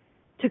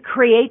to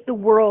create the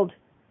world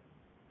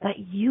that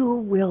you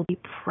will be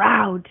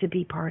proud to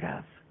be part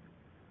of?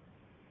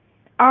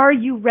 Are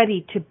you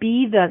ready to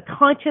be the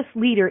conscious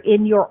leader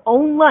in your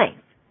own life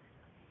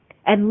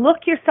and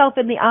look yourself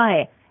in the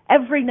eye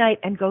every night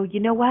and go, you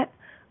know what?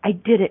 I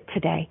did it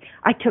today.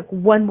 I took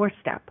one more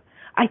step.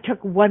 I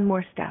took one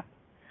more step.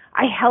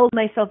 I held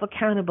myself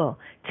accountable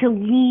to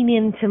lean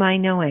into my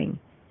knowing.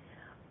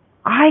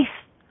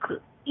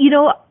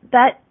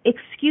 That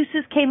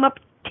excuses came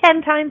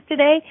 10 times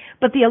today,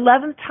 but the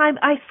 11th time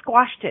I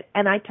squashed it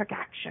and I took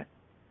action.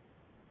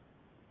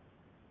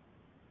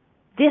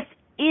 This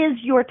is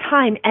your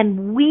time,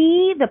 and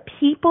we, the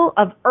people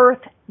of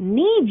Earth,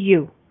 need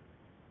you.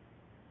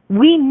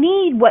 We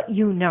need what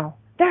you know.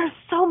 There are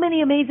so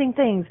many amazing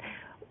things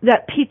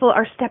that people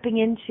are stepping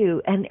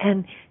into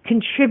and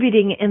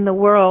contributing in the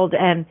world.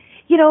 And,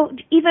 you know,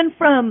 even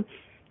from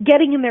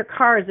getting in their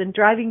cars and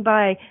driving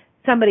by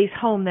somebody's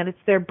home that it's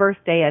their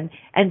birthday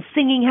and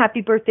singing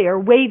happy birthday or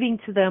waving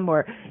to them,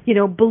 or, you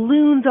know,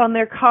 balloons on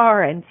their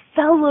car and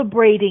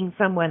celebrating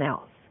someone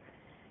else.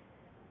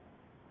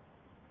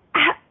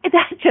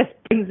 That just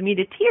brings me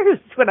to tears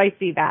when I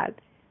see that.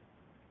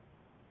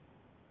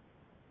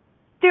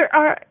 There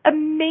are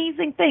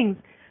amazing things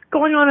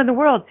going on in the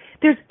world.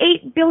 There's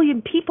 8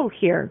 billion people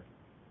here.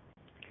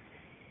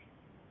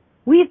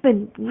 We've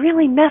been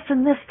really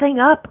messing this thing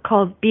up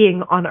called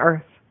being on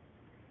Earth.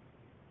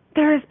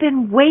 There has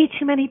been way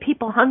too many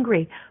people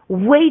hungry,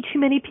 way too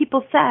many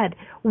people sad,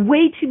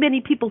 way too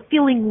many people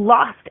feeling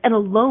lost and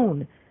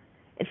alone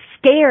and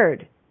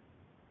scared.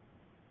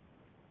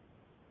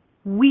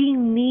 We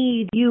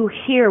need you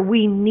here.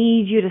 We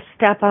need you to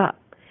step up.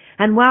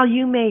 And while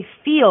you may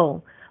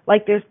feel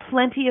like there's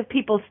plenty of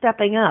people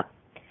stepping up,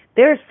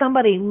 there's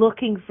somebody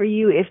looking for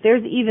you. If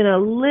there's even a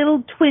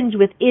little twinge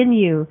within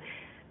you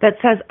that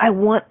says, I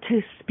want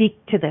to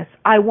speak to this.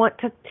 I want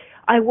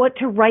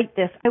to write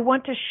this. I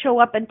want to show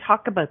up and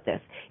talk about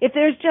this. If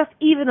there's just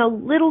even a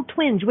little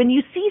twinge, when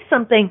you see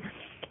something,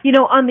 you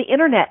know, on the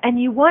internet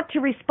and you want to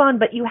respond,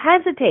 but you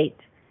hesitate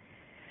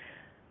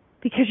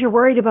because you're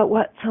worried about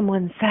what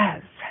someone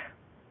says,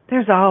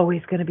 there's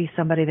always going to be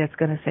somebody that's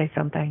going to say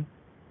something.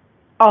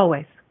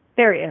 Always.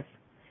 There is.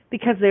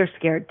 Because they're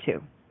scared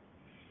too.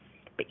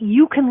 But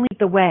you can lead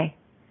the way.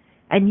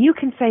 And you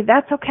can say,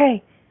 that's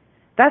okay.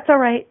 That's all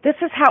right. This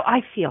is how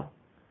I feel.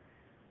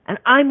 And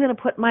I'm going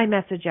to put my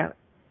message out.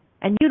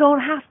 And you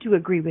don't have to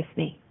agree with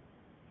me.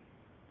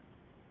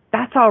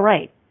 That's all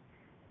right.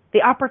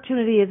 The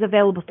opportunity is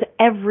available to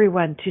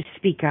everyone to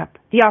speak up.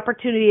 The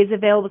opportunity is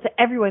available to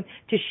everyone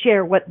to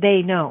share what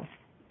they know.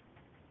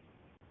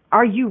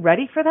 Are you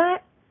ready for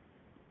that?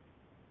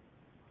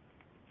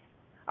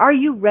 Are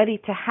you ready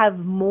to have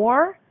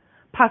more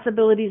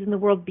possibilities in the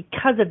world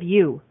because of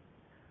you?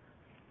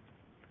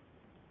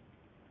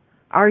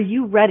 Are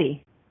you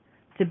ready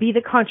to be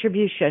the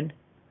contribution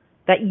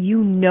that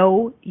you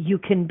know you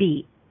can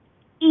be,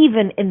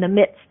 even in the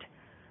midst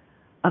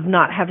of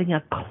not having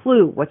a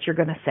clue what you're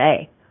going to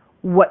say,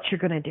 what you're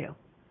going to do?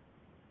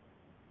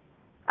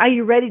 Are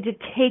you ready to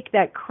take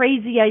that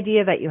crazy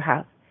idea that you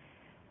have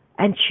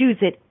and choose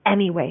it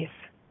anyways?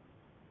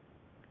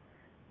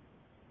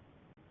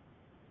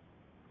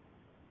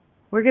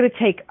 We're going to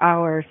take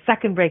our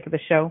second break of the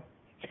show.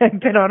 I've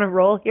been on a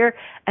roll here,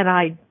 and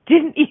I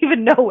didn't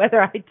even know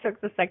whether I took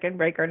the second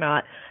break or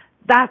not.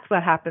 That's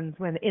what happens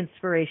when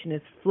inspiration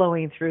is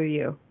flowing through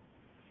you.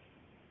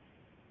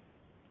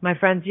 My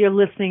friends, you're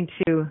listening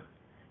to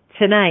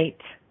tonight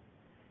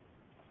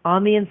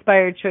on the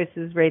Inspired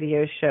Choices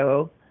radio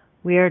show.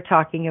 We are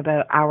talking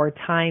about Our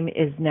Time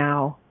Is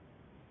Now.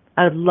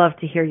 I would love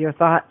to hear your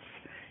thoughts,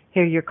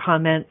 hear your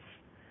comments,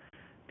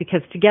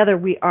 because together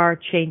we are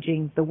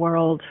changing the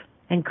world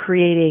and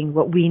creating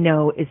what we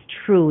know is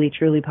truly,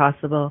 truly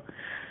possible.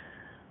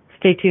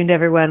 Stay tuned,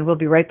 everyone. We'll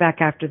be right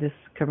back after this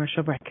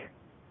commercial break.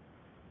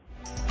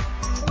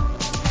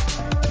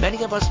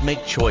 Many of us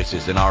make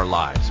choices in our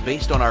lives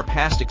based on our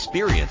past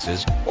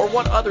experiences or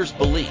what others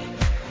believe.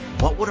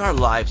 What would our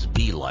lives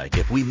be like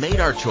if we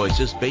made our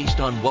choices based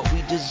on what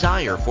we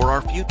desire for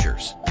our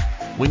futures?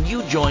 When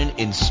you join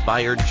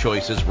Inspired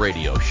Choices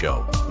radio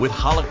show with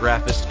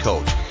holographist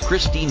coach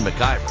Christine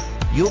McIver,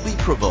 you'll be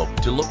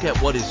provoked to look at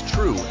what is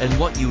true and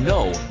what you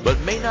know but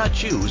may not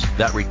choose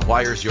that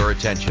requires your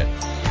attention.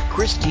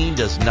 Christine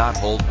does not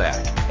hold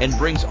back and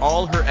brings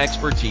all her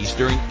expertise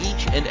during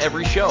each and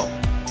every show.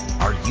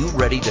 Are you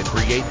ready to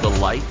create the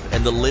life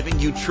and the living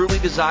you truly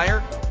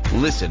desire?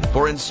 Listen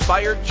for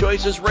Inspired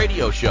Choices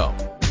radio show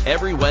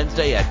every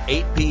Wednesday at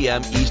 8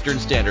 p.m. Eastern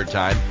Standard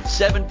Time,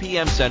 7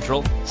 p.m.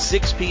 Central,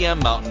 6 p.m.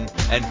 Mountain,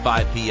 and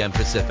 5 p.m.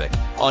 Pacific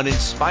on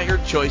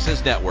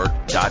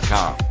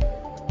InspiredChoicesNetwork.com.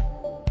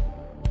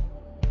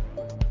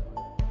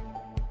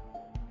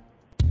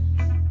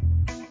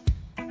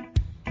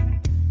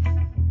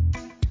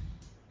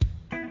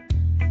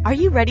 Are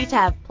you ready to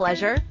have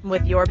pleasure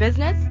with your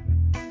business?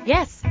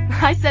 Yes,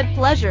 I said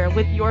pleasure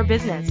with your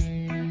business.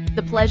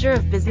 The Pleasure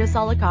of Business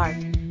a la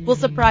carte will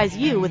surprise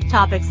you with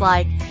topics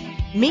like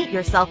meet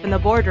yourself in the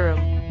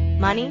boardroom,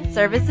 money,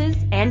 services,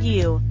 and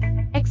you.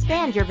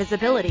 Expand your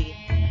visibility.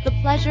 The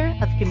pleasure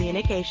of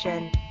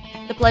communication.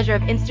 The pleasure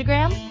of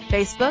Instagram,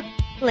 Facebook,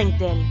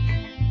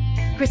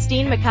 LinkedIn.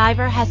 Christine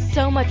McIver has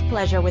so much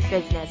pleasure with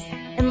business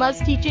and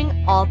loves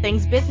teaching all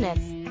things business.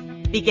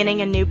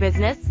 Beginning a new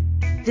business?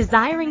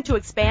 Desiring to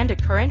expand a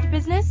current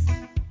business?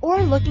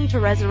 Or looking to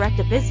resurrect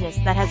a business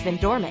that has been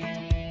dormant?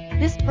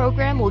 This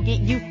program will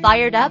get you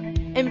fired up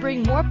and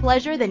bring more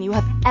pleasure than you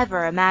have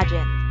ever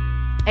imagined.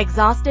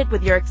 Exhausted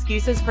with your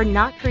excuses for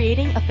not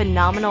creating a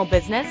phenomenal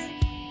business?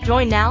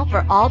 Join now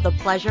for all the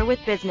pleasure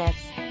with business.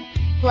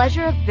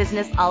 Pleasure of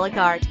Business a la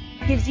carte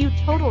gives you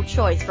total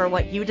choice for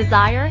what you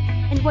desire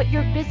and what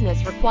your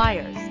business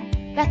requires.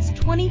 That's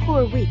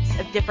 24 weeks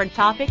of different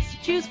topics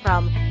to choose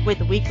from with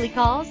weekly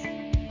calls,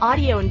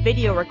 audio and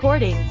video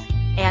recordings,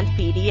 and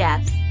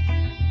PDFs.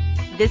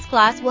 This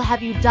class will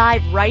have you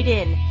dive right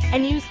in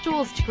and use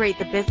tools to create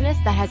the business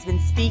that has been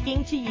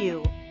speaking to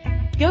you.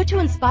 Go to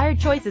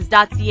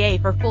inspiredchoices.ca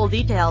for full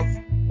details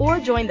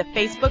or join the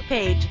Facebook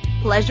page,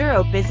 Pleasure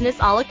of Business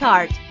a la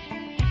carte.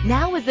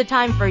 Now is the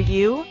time for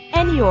you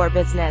and your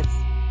business.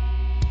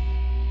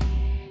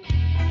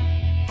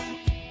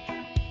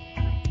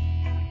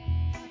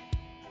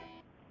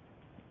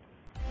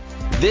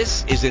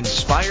 This is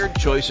Inspired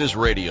Choices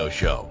Radio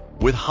Show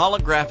with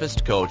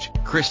holographist coach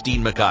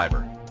Christine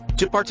McIver.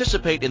 To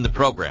participate in the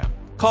program,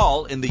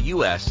 call in the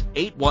U.S.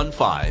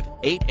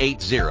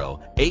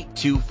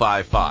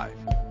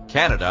 815-880-8255,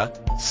 Canada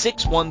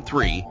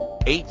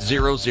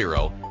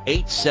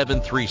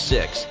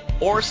 613-800-8736,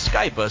 or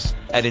Skype us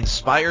at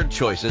Inspired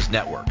Choices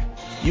Network.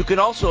 You can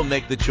also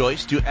make the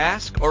choice to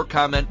ask or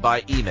comment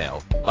by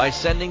email by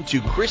sending to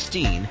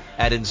Christine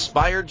at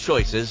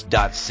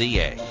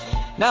inspiredchoices.ca.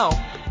 Now,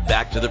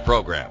 back to the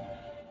program.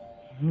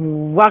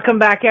 Welcome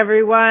back,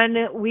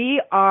 everyone.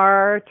 We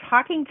are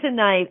talking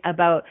tonight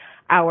about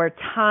our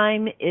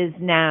time is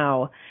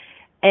now.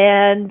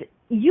 And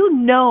you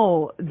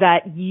know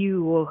that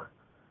you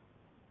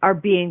are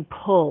being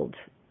pulled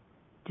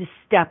to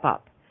step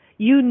up.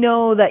 You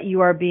know that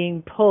you are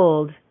being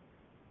pulled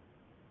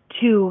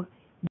to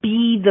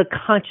be the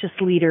conscious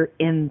leader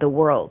in the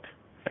world.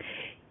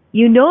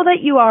 You know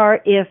that you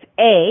are if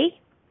A,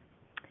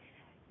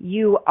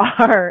 you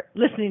are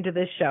listening to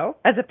this show.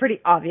 That's a pretty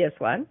obvious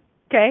one,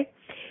 okay?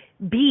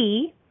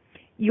 B,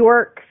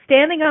 you're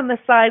standing on the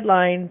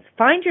sidelines,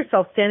 find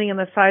yourself standing on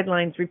the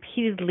sidelines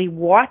repeatedly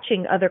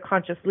watching other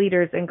conscious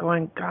leaders and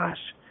going,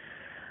 gosh,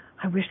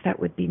 I wish that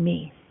would be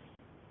me.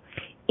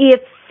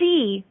 If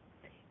C,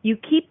 you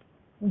keep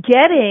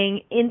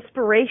getting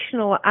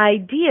inspirational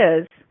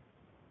ideas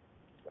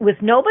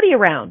with nobody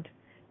around,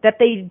 that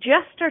they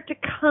just start to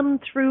come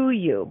through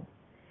you.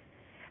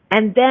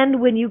 And then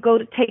when you go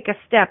to take a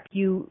step,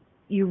 you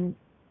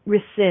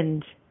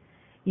rescind,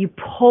 you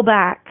pull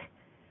back.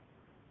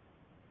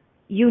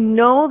 You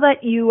know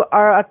that you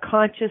are a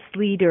conscious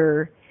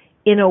leader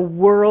in a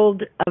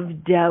world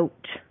of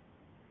doubt.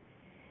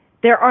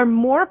 There are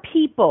more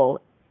people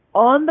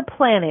on the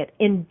planet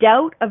in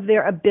doubt of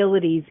their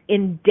abilities,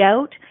 in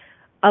doubt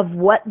of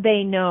what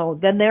they know,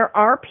 than there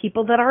are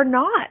people that are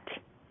not.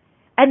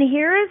 And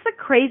here is the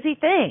crazy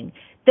thing.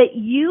 That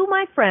you,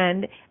 my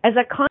friend, as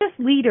a conscious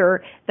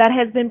leader that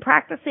has been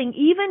practicing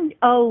even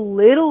a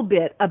little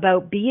bit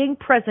about being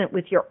present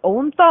with your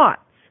own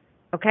thoughts,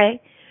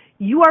 okay,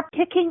 you are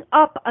picking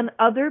up on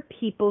other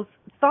people's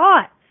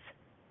thoughts.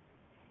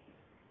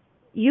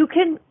 You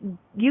can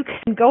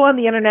go on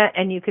the internet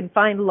and you can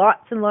find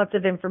lots and lots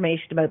of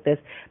information about this,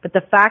 but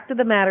the fact of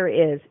the matter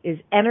is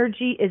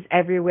energy is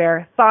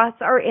everywhere. Thoughts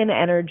are in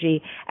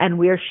energy, and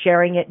we're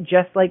sharing it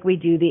just like we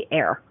do the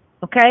air,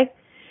 okay?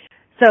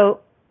 So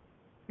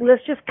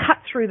let's just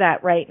cut through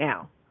that right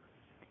now.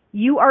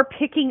 You are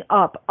picking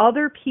up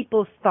other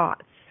people's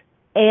thoughts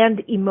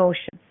and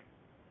emotions.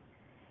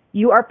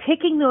 You are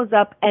picking those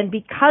up, and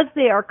because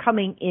they are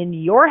coming in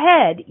your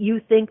head, you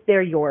think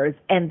they're yours,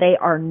 and they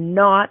are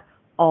not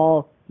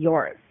all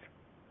yours.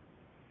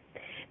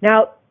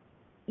 Now,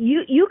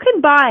 you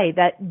can buy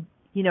that,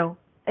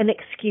 an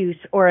excuse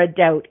or a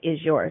doubt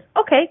is yours.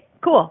 Okay,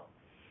 cool.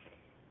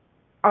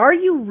 Are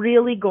you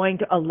really going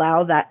to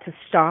allow that to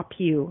stop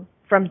you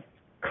from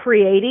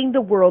creating the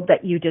world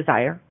that you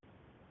desire?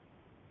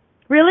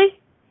 Really?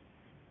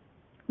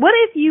 What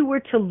if you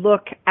were to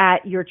look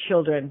at your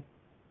children?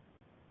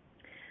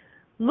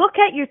 Look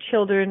at your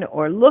children,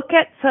 or look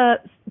at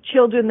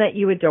children that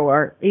you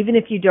adore, even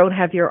if you don't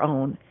have your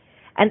own,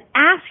 and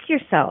ask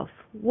yourself,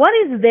 what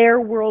is their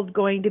world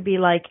going to be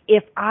like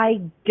if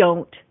I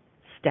don't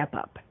step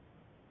up?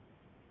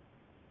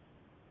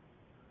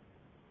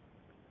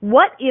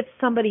 What if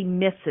somebody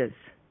misses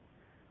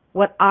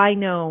what I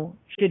know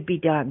should be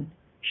done,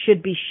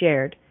 should be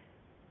shared?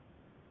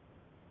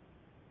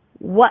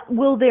 What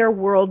will their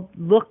world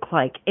look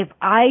like if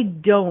I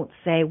don't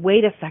say,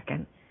 wait a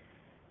second,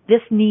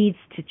 this needs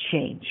to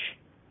change.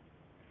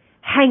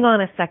 Hang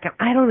on a second,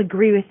 I don't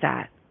agree with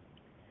that.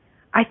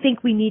 I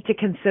think we need to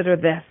consider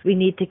this. We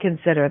need to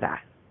consider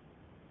that.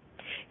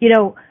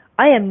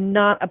 I am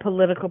not a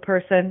political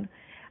person.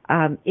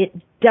 It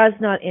does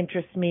not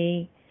interest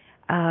me.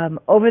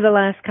 Over the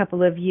last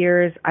couple of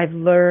years, I've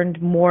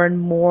learned more and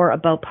more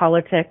about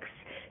politics.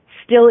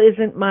 Still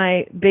isn't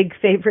my big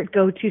favorite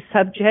go-to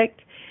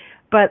subject,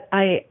 but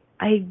I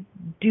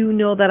do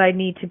know that I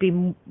need to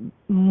be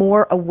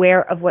more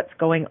aware of what's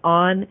going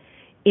on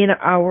in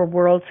our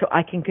world so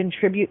I can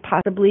contribute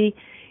possibly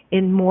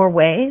in more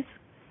ways.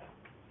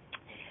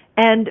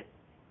 And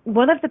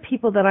one of the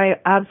people that I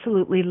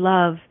absolutely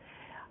love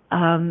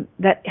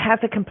that has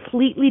a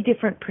completely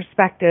different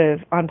perspective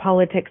on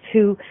politics,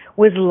 who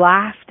was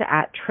laughed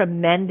at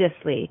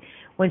tremendously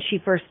when she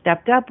first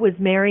stepped up was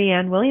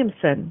Marianne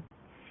Williamson.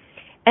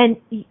 And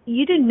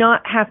you do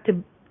not have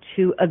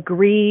to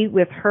agree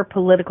with her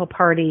political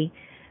party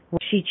when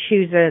she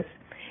chooses.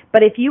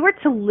 But if you were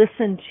to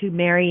listen to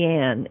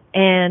Marianne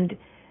and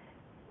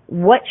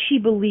what she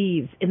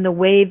believes in the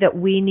way that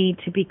we need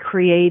to be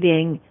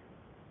creating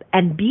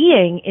and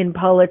being in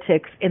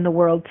politics in the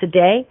world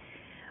today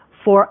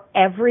for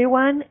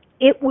everyone,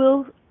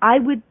 I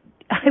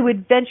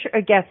would venture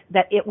a guess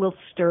that it will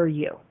stir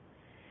you.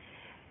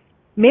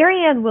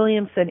 Marianne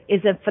Williamson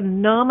is a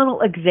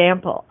phenomenal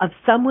example of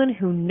someone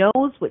who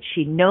knows what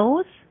she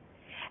knows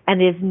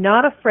and is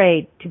not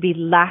afraid to be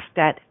laughed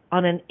at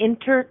on an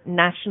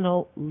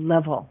international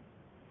level.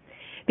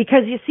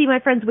 Because you see, my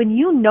friends, when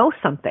you know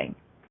something,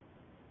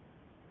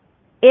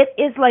 it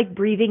is like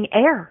breathing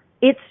air.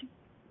 It's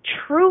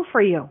true for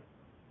you.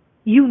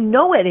 You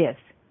know it is.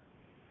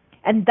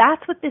 And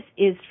that's what this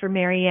is for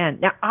Marianne.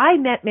 Now, I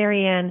met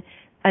Marianne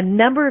a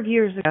number of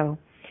years ago,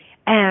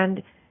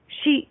 and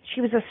she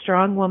was a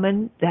strong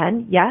woman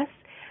then, yes,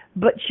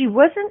 but she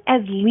wasn't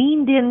as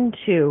leaned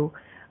into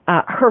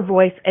her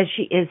voice as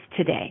she is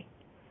today.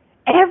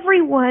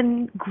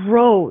 Everyone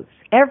grows.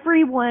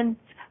 Everyone's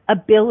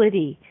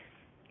ability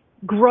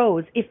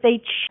grows if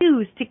they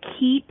choose to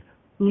keep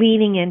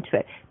leaning into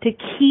it, to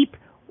keep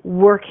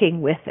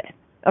working with it,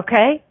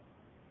 okay?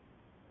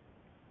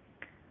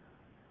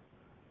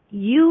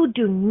 You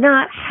do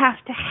not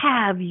have to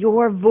have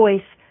your voice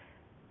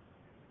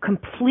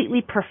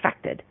completely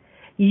perfected.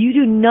 You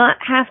do not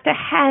have to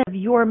have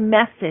your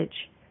message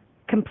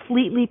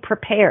completely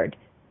prepared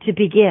to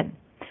begin.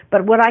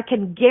 But what I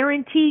can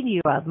guarantee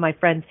you of, my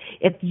friends,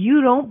 if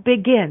you don't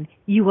begin,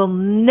 you will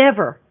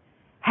never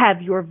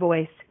have your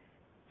voice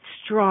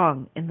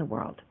strong in the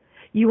world.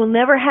 You will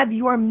never have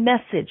your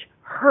message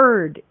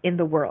heard in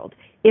the world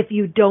if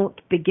you don't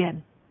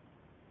begin.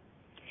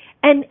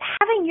 And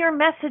having your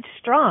message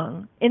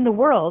strong in the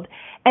world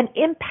and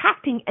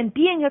impacting and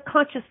being a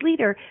conscious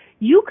leader,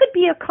 you could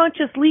be a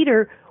conscious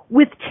leader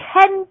with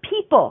 10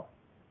 people.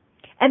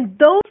 And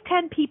those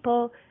 10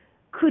 people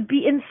could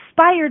be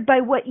inspired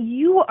by what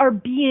you are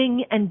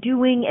being and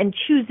doing and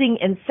choosing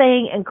and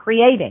saying and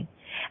creating.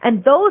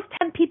 And those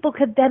 10 people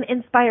could then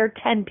inspire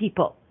 10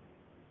 people.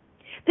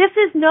 This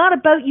is not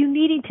about you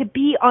needing to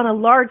be on a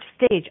large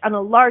stage, on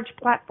a large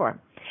platform.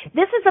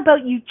 This is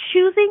about you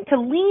choosing to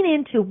lean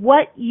into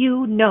what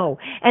you know.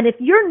 And if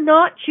you're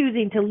not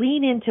choosing to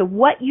lean into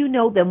what you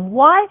know, then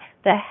why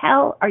the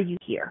hell are you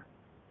here?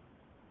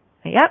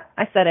 Yep,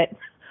 I said it.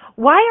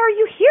 Why are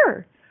you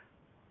here?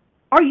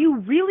 Are you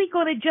really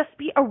going to just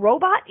be a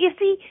robot? You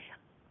see,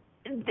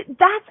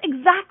 that's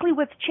exactly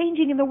what's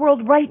changing in the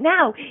world right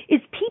now, is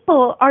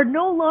people are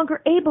no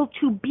longer able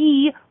to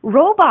be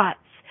robots.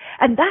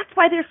 And that's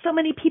why there's so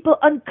many people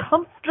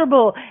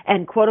uncomfortable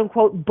and quote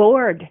unquote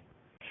bored,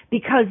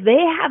 because they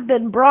have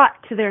been brought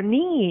to their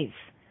knees.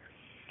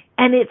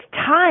 And it's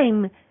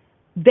time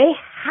they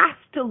have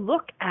to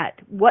look at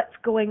what's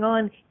going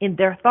on in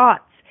their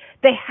thoughts.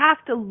 They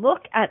have to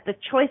look at the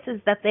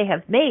choices that they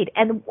have made.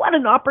 And what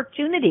an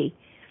opportunity.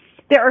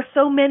 There are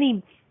so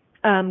many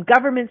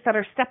governments that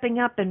are stepping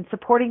up and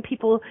supporting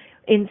people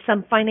in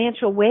some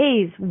financial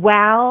ways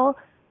while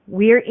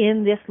we're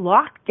in this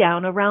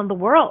lockdown around the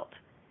world.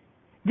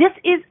 This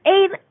is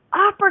an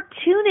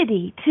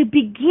opportunity to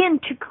begin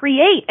to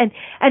create.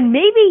 And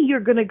maybe you're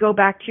going to go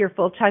back to your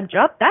full-time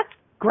job. That's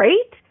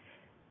great.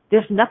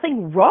 There's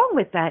nothing wrong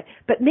with that.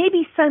 But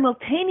maybe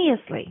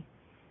simultaneously,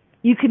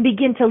 you can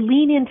begin to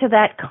lean into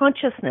that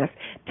consciousness,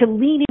 to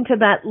lean into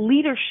that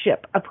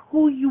leadership of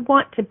who you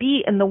want to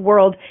be in the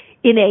world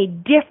in a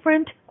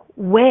different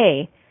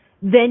way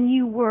than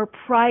you were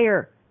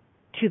prior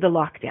to the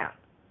lockdown.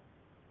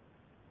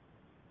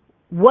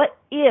 What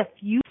if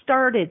you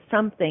started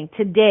something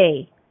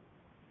today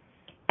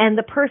and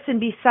the person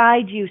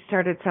beside you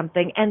started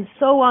something, and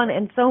so on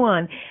and so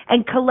on,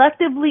 and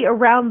collectively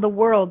around the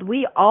world,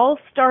 we all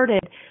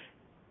started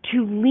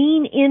to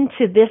lean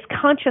into this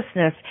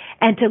consciousness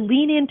and to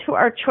lean into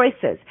our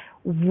choices?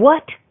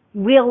 What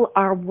will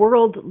our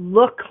world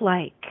look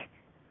like?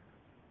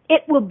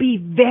 It will be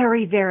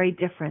very, very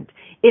different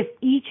if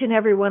each and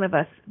every one of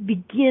us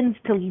begins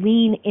to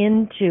lean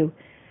into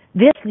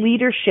this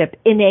leadership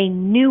in a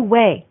new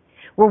way,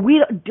 where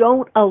we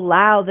don't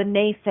allow the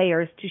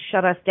naysayers to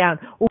shut us down.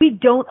 We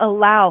don't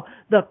allow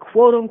the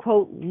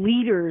quote-unquote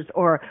leaders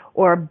or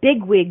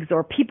bigwigs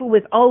or people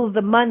with all of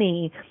the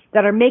money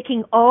that are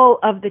making all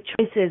of the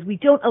choices. We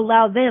don't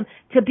allow them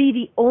to be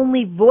the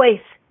only voice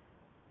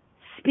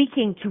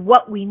speaking to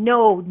what we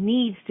know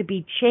needs to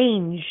be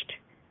changed.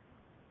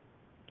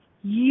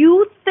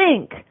 You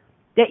think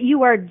that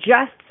you are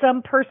just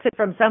some person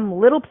from some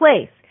little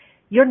place.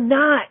 You're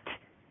not.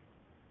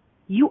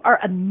 You are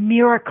a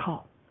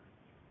miracle.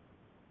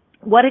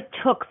 What it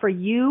took for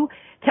you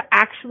to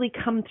actually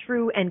come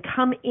through and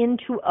come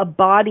into a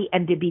body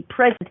and to be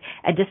present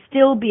and to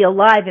still be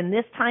alive in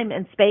this time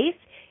and space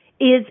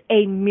is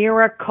a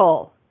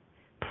miracle.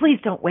 Please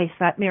don't waste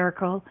that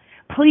miracle.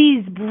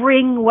 Please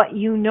bring what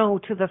you know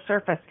to the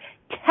surface.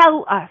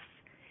 Tell us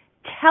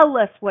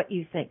what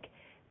you think.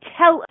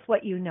 Tell us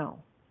what you know.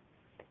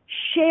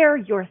 Share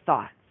your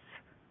thoughts.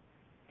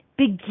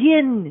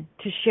 Begin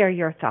to share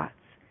your thoughts.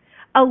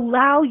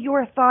 Allow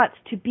your thoughts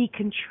to be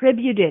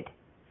contributed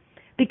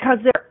because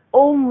they're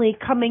only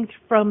coming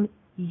from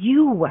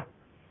you.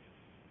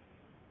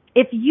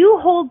 If you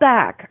hold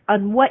back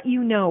on what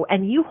you know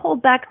and you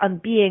hold back on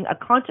being a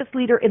conscious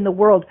leader in the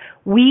world,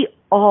 we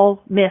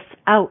all miss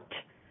out.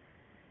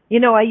 You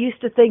know, I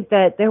used to think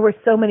that there were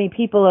so many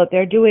people out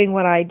there doing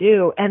what I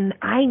do, and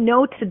I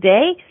know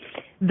today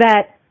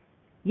that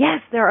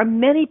yes, there are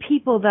many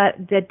people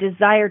that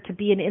desire to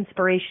be an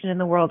inspiration in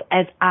the world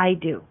as I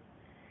do.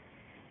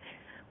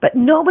 But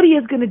nobody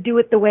is going to do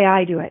it the way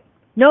I do it.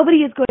 Nobody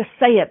is going to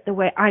say it the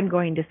way I'm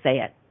going to say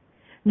it.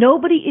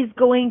 Nobody is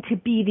going to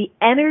be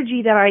the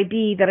energy that I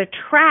be that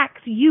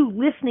attracts you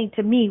listening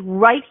to me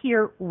right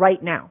here,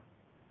 right now.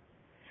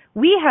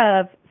 We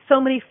have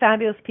so many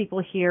fabulous people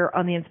here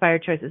on the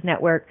Inspired Choices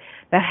Network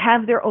that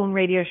have their own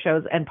radio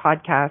shows and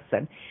podcasts,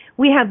 and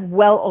we have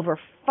well over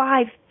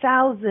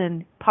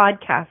 5,000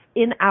 podcasts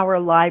in our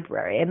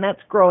library, and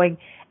that's growing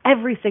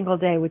every single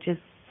day, which is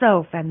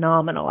so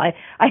phenomenal. I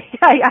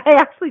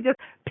actually just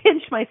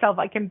pinch myself.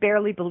 I can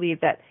barely believe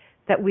that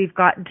we've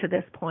gotten to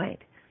this point.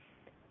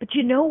 But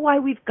you know why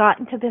we've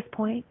gotten to this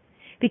point?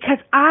 Because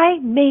I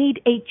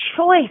made a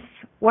choice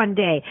one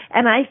day,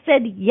 and I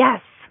said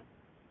yes.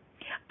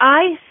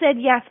 I said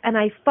yes, and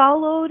I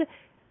followed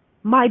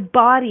my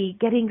body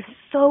getting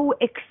so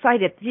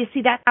excited. You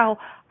see, that's how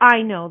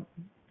I know,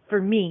 for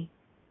me,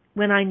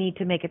 when I need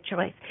to make a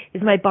choice,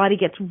 is my body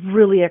gets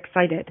really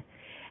excited.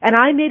 And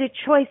I made a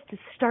choice to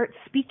start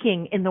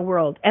speaking in the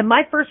world. And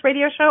my first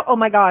radio show, oh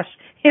my gosh,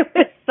 it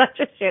was such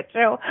a shit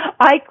show.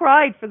 I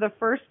cried for the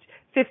first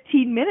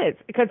 15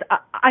 minutes because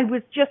I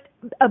was just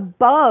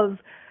above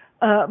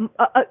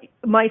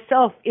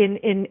myself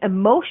in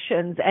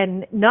emotions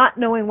and not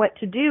knowing what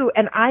to do.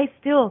 And I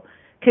still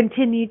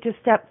continued to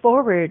step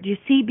forward. You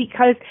see,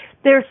 because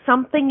there's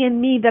something in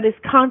me that is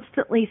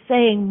constantly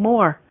saying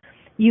more.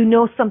 You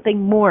know something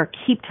more.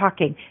 Keep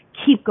talking.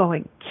 Keep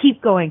going.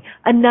 Keep going.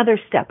 Another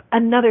step.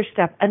 Another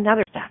step.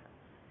 Another step.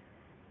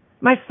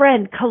 My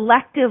friend,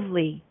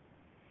 collectively,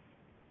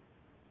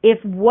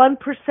 if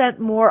 1%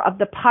 more of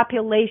the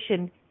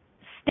population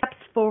steps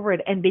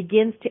forward and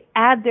begins to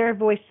add their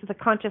voice to the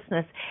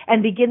consciousness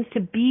and begins to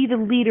be the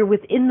leader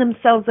within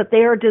themselves that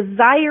they are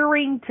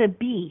desiring to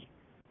be,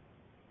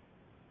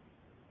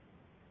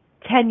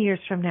 10 years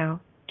from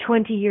now,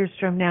 20 years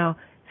from now,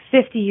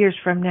 50 years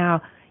from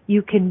now,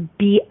 you can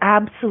be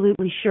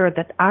absolutely sure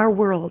that our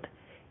world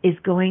is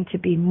going to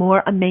be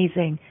more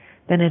amazing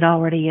than it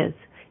already is.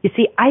 You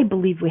see, I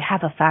believe we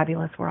have a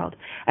fabulous world,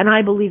 and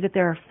I believe that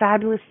there are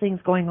fabulous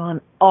things going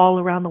on all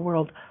around the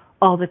world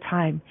all the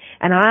time.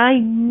 And I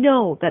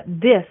know that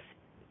this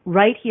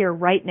right here,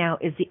 right now,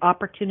 is the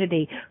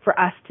opportunity for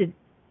us to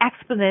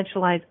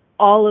exponentialize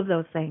all of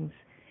those things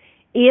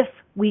if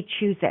we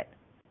choose it.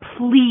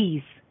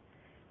 Please,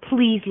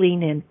 please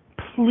lean in.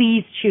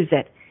 Please choose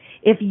it.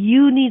 If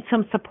you need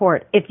some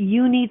support, if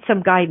you need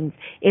some guidance,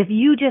 if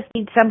you just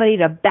need somebody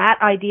to bat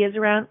ideas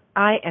around,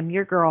 I am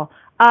your girl.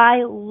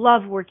 I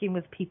love working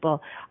with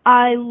people.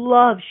 I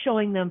love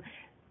showing them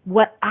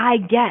what I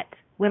get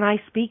when I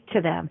speak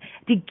to them,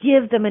 to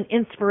give them an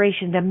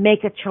inspiration to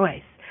make a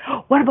choice.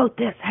 What about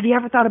this? Have you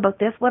ever thought about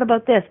this? What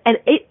about this? And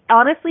it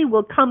honestly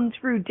will come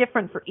through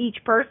different for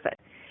each person.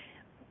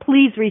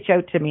 Please reach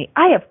out to me.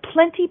 I have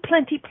plenty of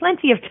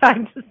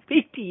time to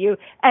speak to you,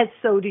 as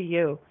so do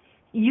you.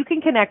 You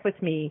can connect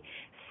with me.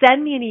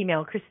 Send me an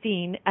email,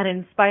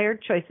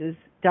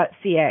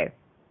 Christine@inspiredchoices.ca.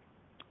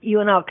 You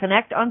and I'll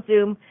connect on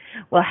Zoom.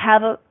 We'll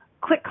have a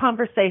quick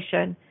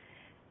conversation,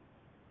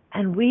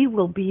 and we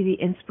will be the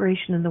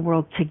inspiration in the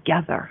world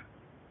together.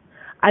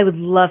 I would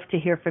love to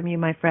hear from you,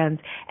 my friends.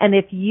 And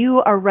if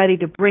you are ready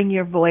to bring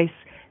your voice,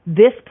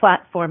 this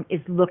platform is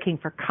looking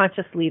for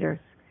conscious leaders.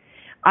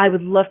 I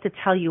would love to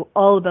tell you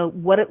all about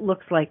what it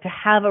looks like to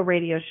have a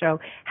radio show,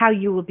 how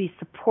you will be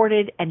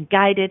supported and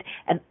guided,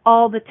 and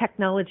all the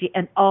technology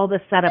and all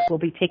the setup will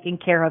be taken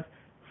care of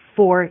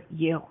for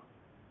you.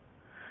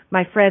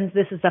 My friends,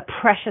 this is a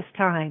precious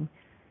time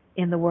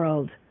in the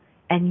world,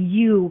 and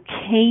you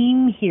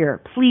came here.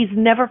 Please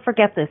never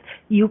forget this.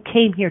 You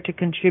came here to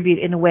contribute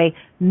in a way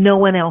no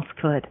one else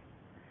could.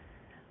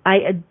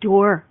 I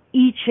adore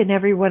each and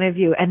every one of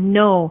you and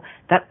know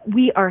that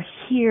we are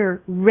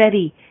here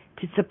ready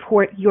to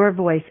support your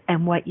voice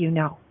and what you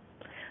know.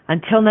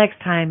 Until next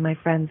time, my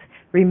friends,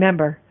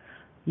 remember,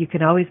 you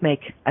can always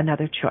make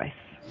another choice.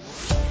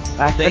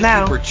 Bye for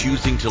now. Thank you for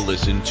choosing to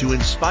listen to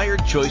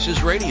Inspired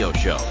Choices Radio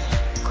Show.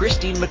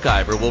 Christine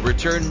McIver will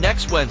return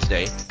next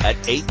Wednesday at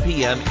 8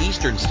 p.m.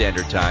 Eastern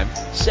Standard Time,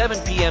 7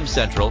 p.m.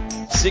 Central,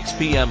 6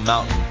 p.m.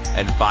 Mountain,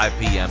 and 5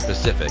 p.m.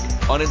 Pacific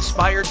on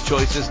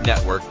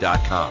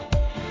InspiredChoicesNetwork.com.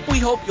 We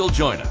hope you'll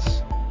join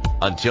us.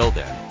 Until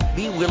then,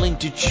 be willing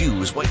to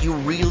choose what you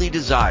really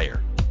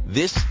desire.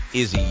 This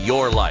is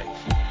your life,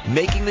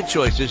 making the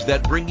choices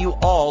that bring you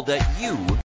all that you